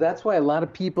 So that's why a lot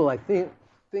of people, I think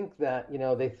that,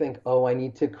 they think, oh, I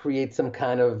need to create some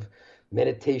kind of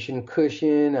meditation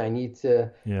cushion. I need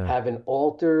to have an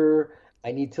altar.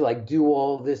 I need to do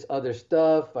all this other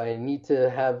stuff. I need to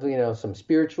have, some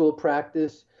spiritual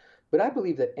practice. But I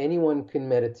believe that anyone can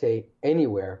meditate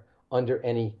anywhere under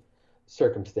any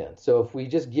circumstance. So if we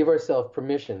just give ourselves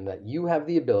permission that you have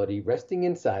the ability resting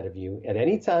inside of you at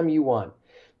any time you want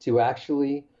to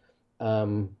actually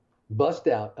bust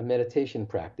out a meditation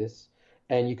practice,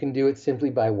 and you can do it simply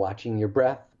by watching your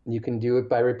breath. You can do it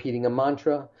by repeating a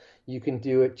mantra. You can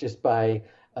do it just by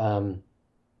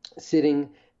sitting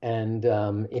and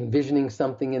envisioning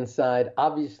something inside.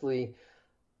 Obviously,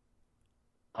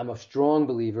 I'm a strong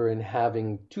believer in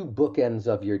having two bookends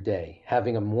of your day,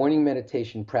 having a morning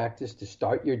meditation practice to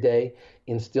start your day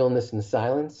in stillness and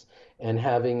silence, and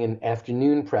having an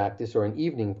afternoon practice or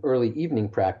an early evening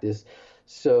practice.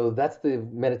 So that's the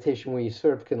meditation where you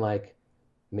sort of can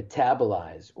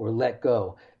metabolize or let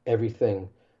go everything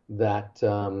that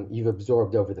you've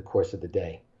absorbed over the course of the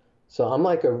day. So I'm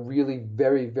a really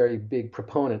very, very big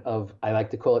proponent of, I like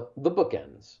to call it the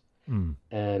bookends.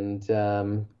 And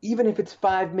even if it's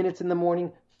 5 minutes in the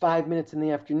morning, 5 minutes in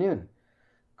the afternoon,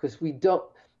 because we don't,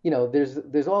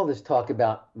 there's all this talk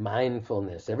about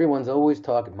mindfulness. Everyone's always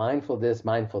talking mindful this,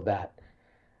 mindful that.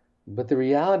 But the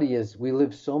reality is we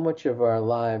live so much of our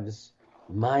lives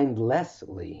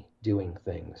mindlessly doing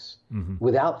things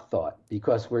without thought,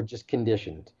 because we're just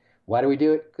conditioned. Why do we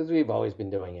do it? Because we've always been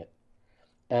doing it.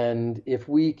 And if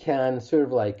we can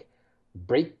sort of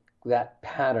break that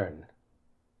pattern,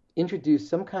 introduce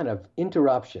some kind of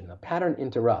interruption, a pattern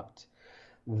interrupt,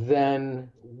 then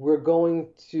we're going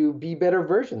to be better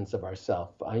versions of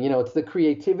ourselves. It's the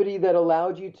creativity that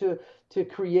allowed you to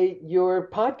create your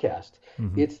podcast.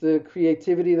 It's the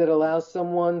creativity that allows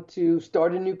someone to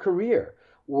start a new career,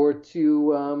 or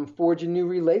to forge a new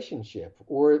relationship,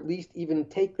 or at least even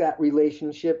take that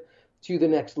relationship to the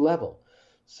next level.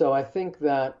 So I think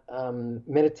that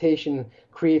meditation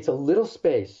creates a little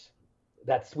space,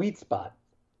 that sweet spot,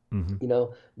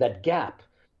 that gap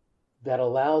that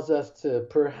allows us to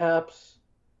perhaps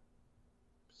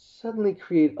suddenly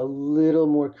create a little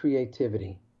more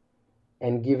creativity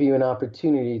and give you an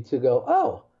opportunity to go,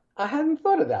 oh, I hadn't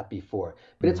thought of that before.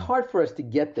 But it's hard for us to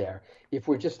get there if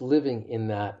we're just living in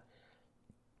that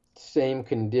same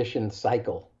conditioned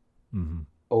cycle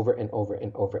over and over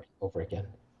and over and over again.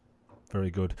 Very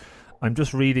good. I'm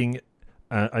just reading,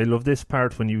 I love this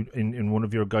part when you, in one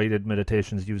of your guided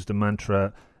meditations, use the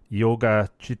mantra, Yoga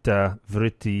Chitta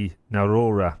Vritti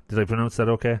Narora. Did I pronounce that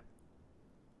okay?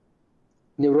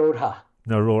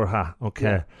 Narora, okay.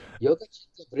 Yeah. Yoga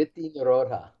Chitta Vritti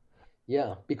Narora.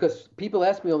 Yeah, because people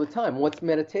ask me all the time, what's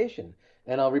meditation?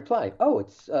 And I'll reply, oh,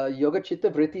 it's Yoga Chitta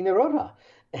Vritti Nirodha.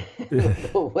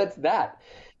 Go, what's that?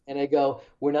 And I go,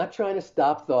 we're not trying to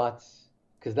stop thoughts,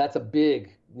 because that's a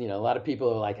big, a lot of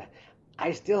people are like,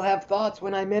 I still have thoughts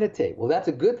when I meditate. Well, that's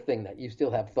a good thing that you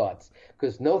still have thoughts,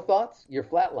 because no thoughts, you're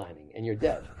flatlining and you're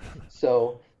dead.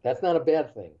 So that's not a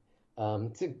bad thing,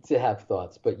 to have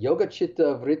thoughts. But Yoga Chitta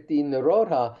Vritti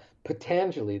Nirodha,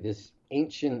 Patanjali, this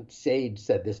ancient sage,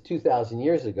 said this 2,000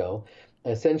 years ago.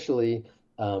 Essentially,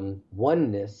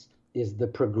 oneness is the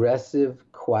progressive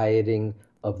quieting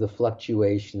of the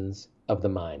fluctuations of the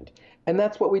mind. And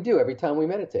that's what we do every time we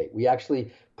meditate. We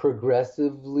actually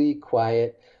progressively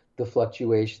quiet the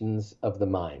fluctuations of the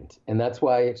mind. And that's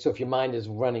why, so if your mind is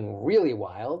running really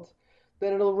wild,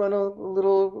 then it'll run a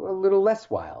little less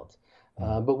wild.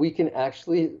 But we can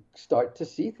actually start to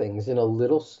see things in a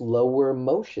little slower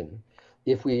motion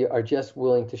if we are just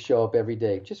willing to show up every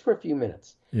day, just for a few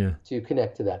minutes, to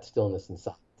connect to that stillness and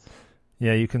silence.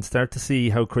 Yeah, you can start to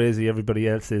see how crazy everybody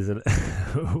else is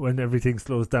when everything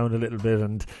slows down a little bit,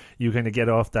 and you kind of get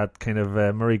off that kind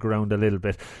of merry-go-round a little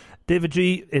bit.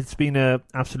 Davidji, it's been an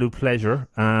absolute pleasure.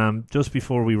 Just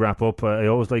before we wrap up, I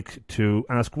always like to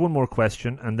ask one more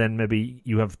question, and then maybe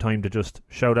you have time to just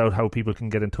shout out how people can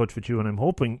get in touch with you, and I'm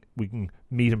hoping we can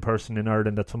meet in person in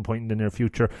Ireland at some point in the near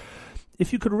future.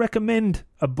 If you could recommend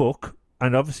a book,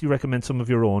 and obviously recommend some of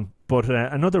your own, but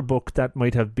another book that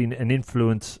might have been an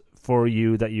influence for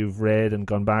you that you've read and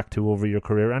gone back to over your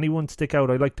career, anyone stick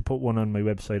out? I'd like to put one on my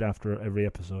website after every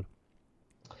episode.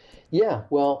 Yeah,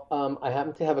 well, I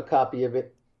happen to have a copy of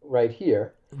it right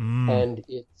here, and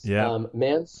it's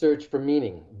Man's Search for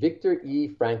Meaning, Viktor E.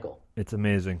 Frankl. It's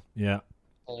amazing, yeah.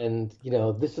 And,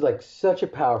 this is like such a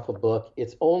powerful book.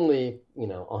 It's only,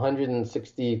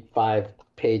 165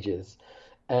 pages.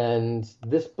 And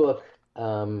this book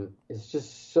is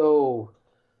just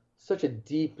such a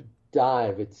deep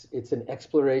dive. It's an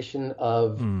exploration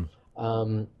of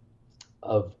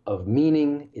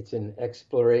meaning. It's an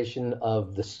exploration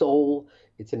of the soul.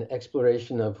 It's an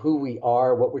exploration of who we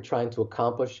are, what we're trying to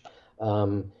accomplish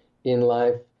in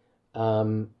life.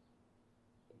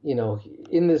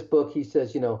 In this book, he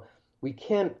says, we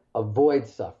can't avoid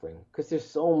suffering because there's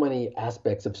so many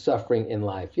aspects of suffering in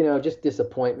life, just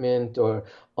disappointment or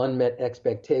unmet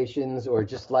expectations, or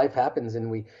just life happens and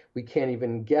we can't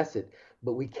even guess it.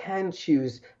 But we can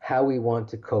choose how we want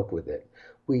to cope with it.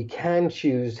 We can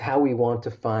choose how we want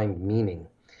to find meaning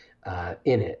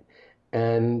in it.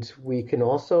 And we can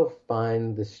also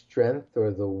find the strength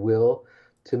or the will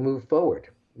to move forward.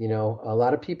 A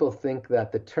lot of people think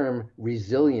that the term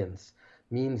resilience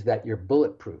means that you're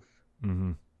bulletproof,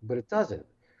 but it doesn't.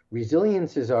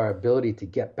 Resilience is our ability to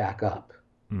get back up.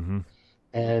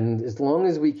 And as long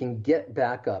as we can get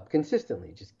back up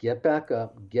consistently, just get back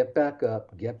up, get back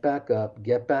up, get back up,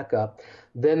 get back up,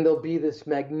 then there'll be this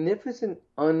magnificent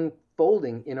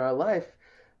unfolding in our life,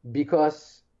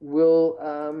 because we'll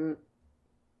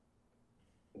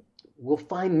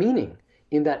find meaning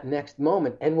in that next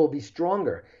moment, and we'll be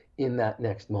stronger in that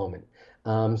next moment.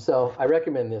 So I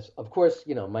recommend this. Of course,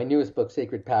 my newest book,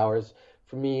 Sacred Powers,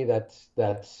 for me, that's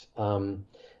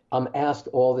I'm asked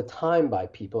all the time by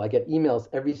people. I get emails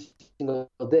every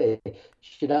single day.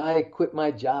 Should I quit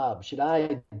my job? Should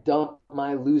I dump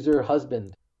my loser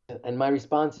husband? And my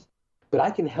response, but I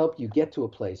can help you get to a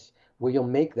place where you'll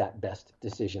make that best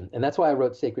decision. And that's why I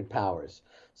wrote Sacred Powers,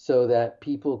 so that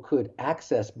people could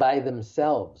access by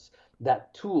themselves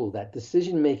that tool, that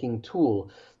decision-making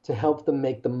tool, to help them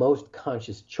make the most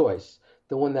conscious choice,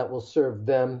 the one that will serve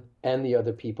them and the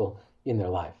other people in their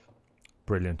life.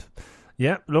 Brilliant.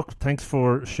 Yeah, look, thanks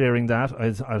for sharing that.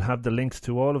 I'll have the links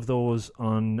to all of those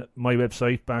on my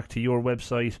website, back to your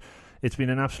website. It's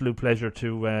been an absolute pleasure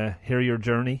to hear your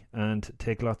journey and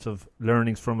take lots of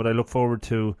learnings from it. I look forward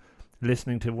to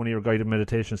listening to one of your guided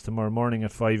meditations tomorrow morning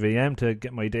at 5 a.m. to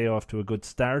get my day off to a good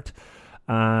start.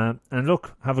 And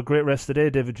look, have a great rest of the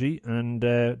day, Davidji, and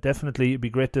definitely it'd be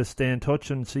great to stay in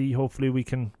touch and see, hopefully we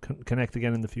can connect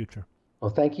again in the future. Well,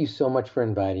 thank you so much for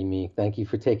inviting me. Thank you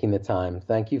for taking the time.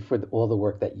 Thank you for all the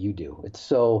work that you do.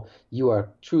 You are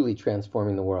truly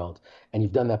transforming the world, and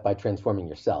you've done that by transforming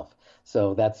yourself.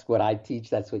 So that's what I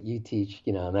teach. That's what you teach,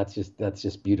 and that's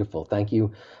just beautiful. Thank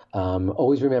you.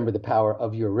 Always remember the power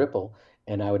of your ripple.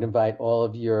 And I would invite all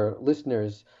of your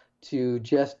listeners to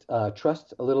just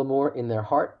trust a little more in their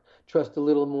heart, trust a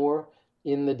little more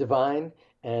in the divine,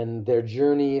 and their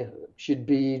journey should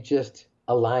be just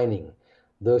aligning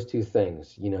those two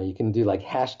things. You can do like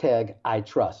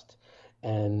 #ITrust,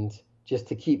 and just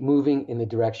to keep moving in the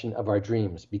direction of our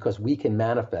dreams, because we can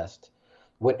manifest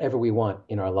whatever we want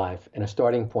in our life. And a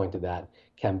starting point of that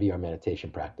can be our meditation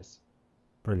practice.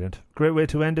 Brilliant. Great way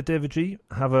to end it, Davidji.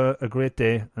 Have a great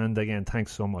day. And again,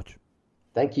 thanks so much.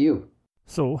 Thank you.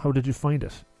 So, how did you find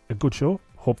it? A good show?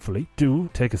 Hopefully. Do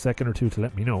take a second or two to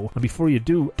let me know. And before you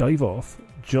do dive off,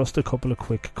 just a couple of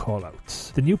quick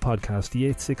call-outs. The new podcast, the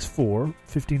 864,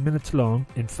 15 minutes long,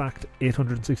 in fact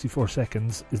 864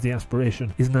 seconds is the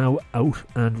aspiration, is now out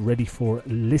and ready for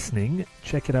listening.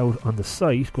 Check it out on the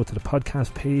site. Go to the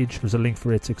podcast page. There's a link for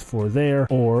 864 there,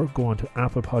 or go on to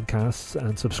Apple Podcasts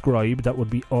and subscribe. That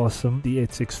would be awesome. The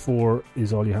 864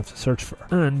 is all you have to search for.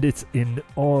 And it's in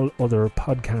all other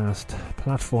podcast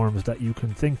platforms that you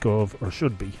can think of or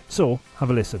should be. So, have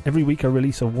a listen. Every week I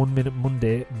release a 1 Minute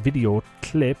Monday video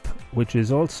clip, which is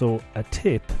also a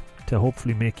tip to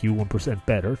hopefully make you 1%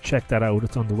 better. Check that out.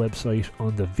 It's on the website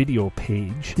on the video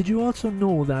page. Did you also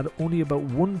know that only about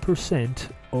 1%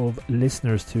 of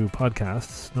listeners to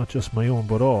podcasts, not just my own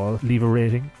but all, leave a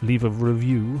rating, leave a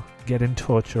review, get in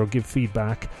touch or give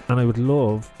feedback? And I would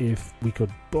love if we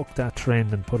could buck that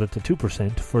trend and put it to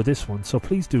 2% for this one. So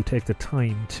please do take the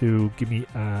time to give me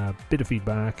a bit of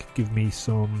feedback, give me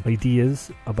some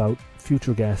ideas about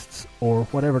future guests or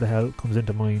whatever the hell comes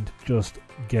into mind. Just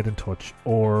get in touch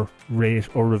or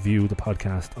rate or review the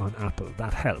podcast on Apple.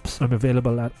 That helps. I'm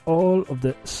available at all of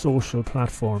the social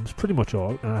platforms, pretty much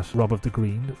all, at Rob of the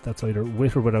Green. That's either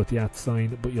with or without the @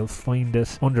 sign, but you'll find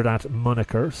it under that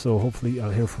moniker, so hopefully I'll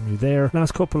hear from you there.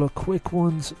 Last couple of quick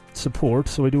ones. Support.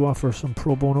 So I do offer some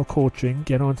pro bono coaching.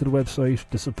 Get onto the website,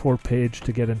 the support page,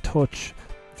 to get in touch.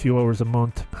 Few hours a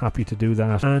month, happy to do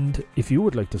that. And if you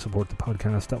would like to support the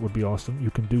podcast, that would be awesome.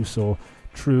 You can do so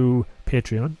through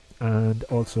Patreon and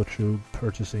also through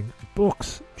purchasing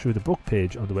books through the book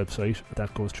page on the website.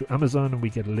 That goes through Amazon and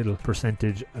we get a little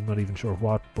percentage. I'm not even sure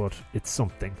what, but it's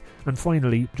something. And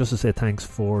finally, just to say thanks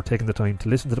for taking the time to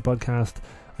listen to the podcast.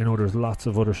 I know there's lots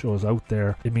of other shows out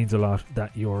there. It means a lot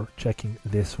that you're checking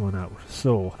this one out.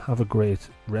 So have a great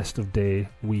rest of day,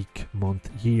 week, month,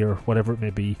 year, whatever it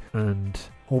may be, and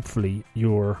hopefully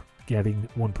you're getting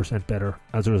 1% better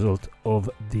as a result of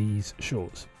these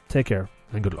shows. Take care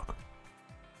and good luck.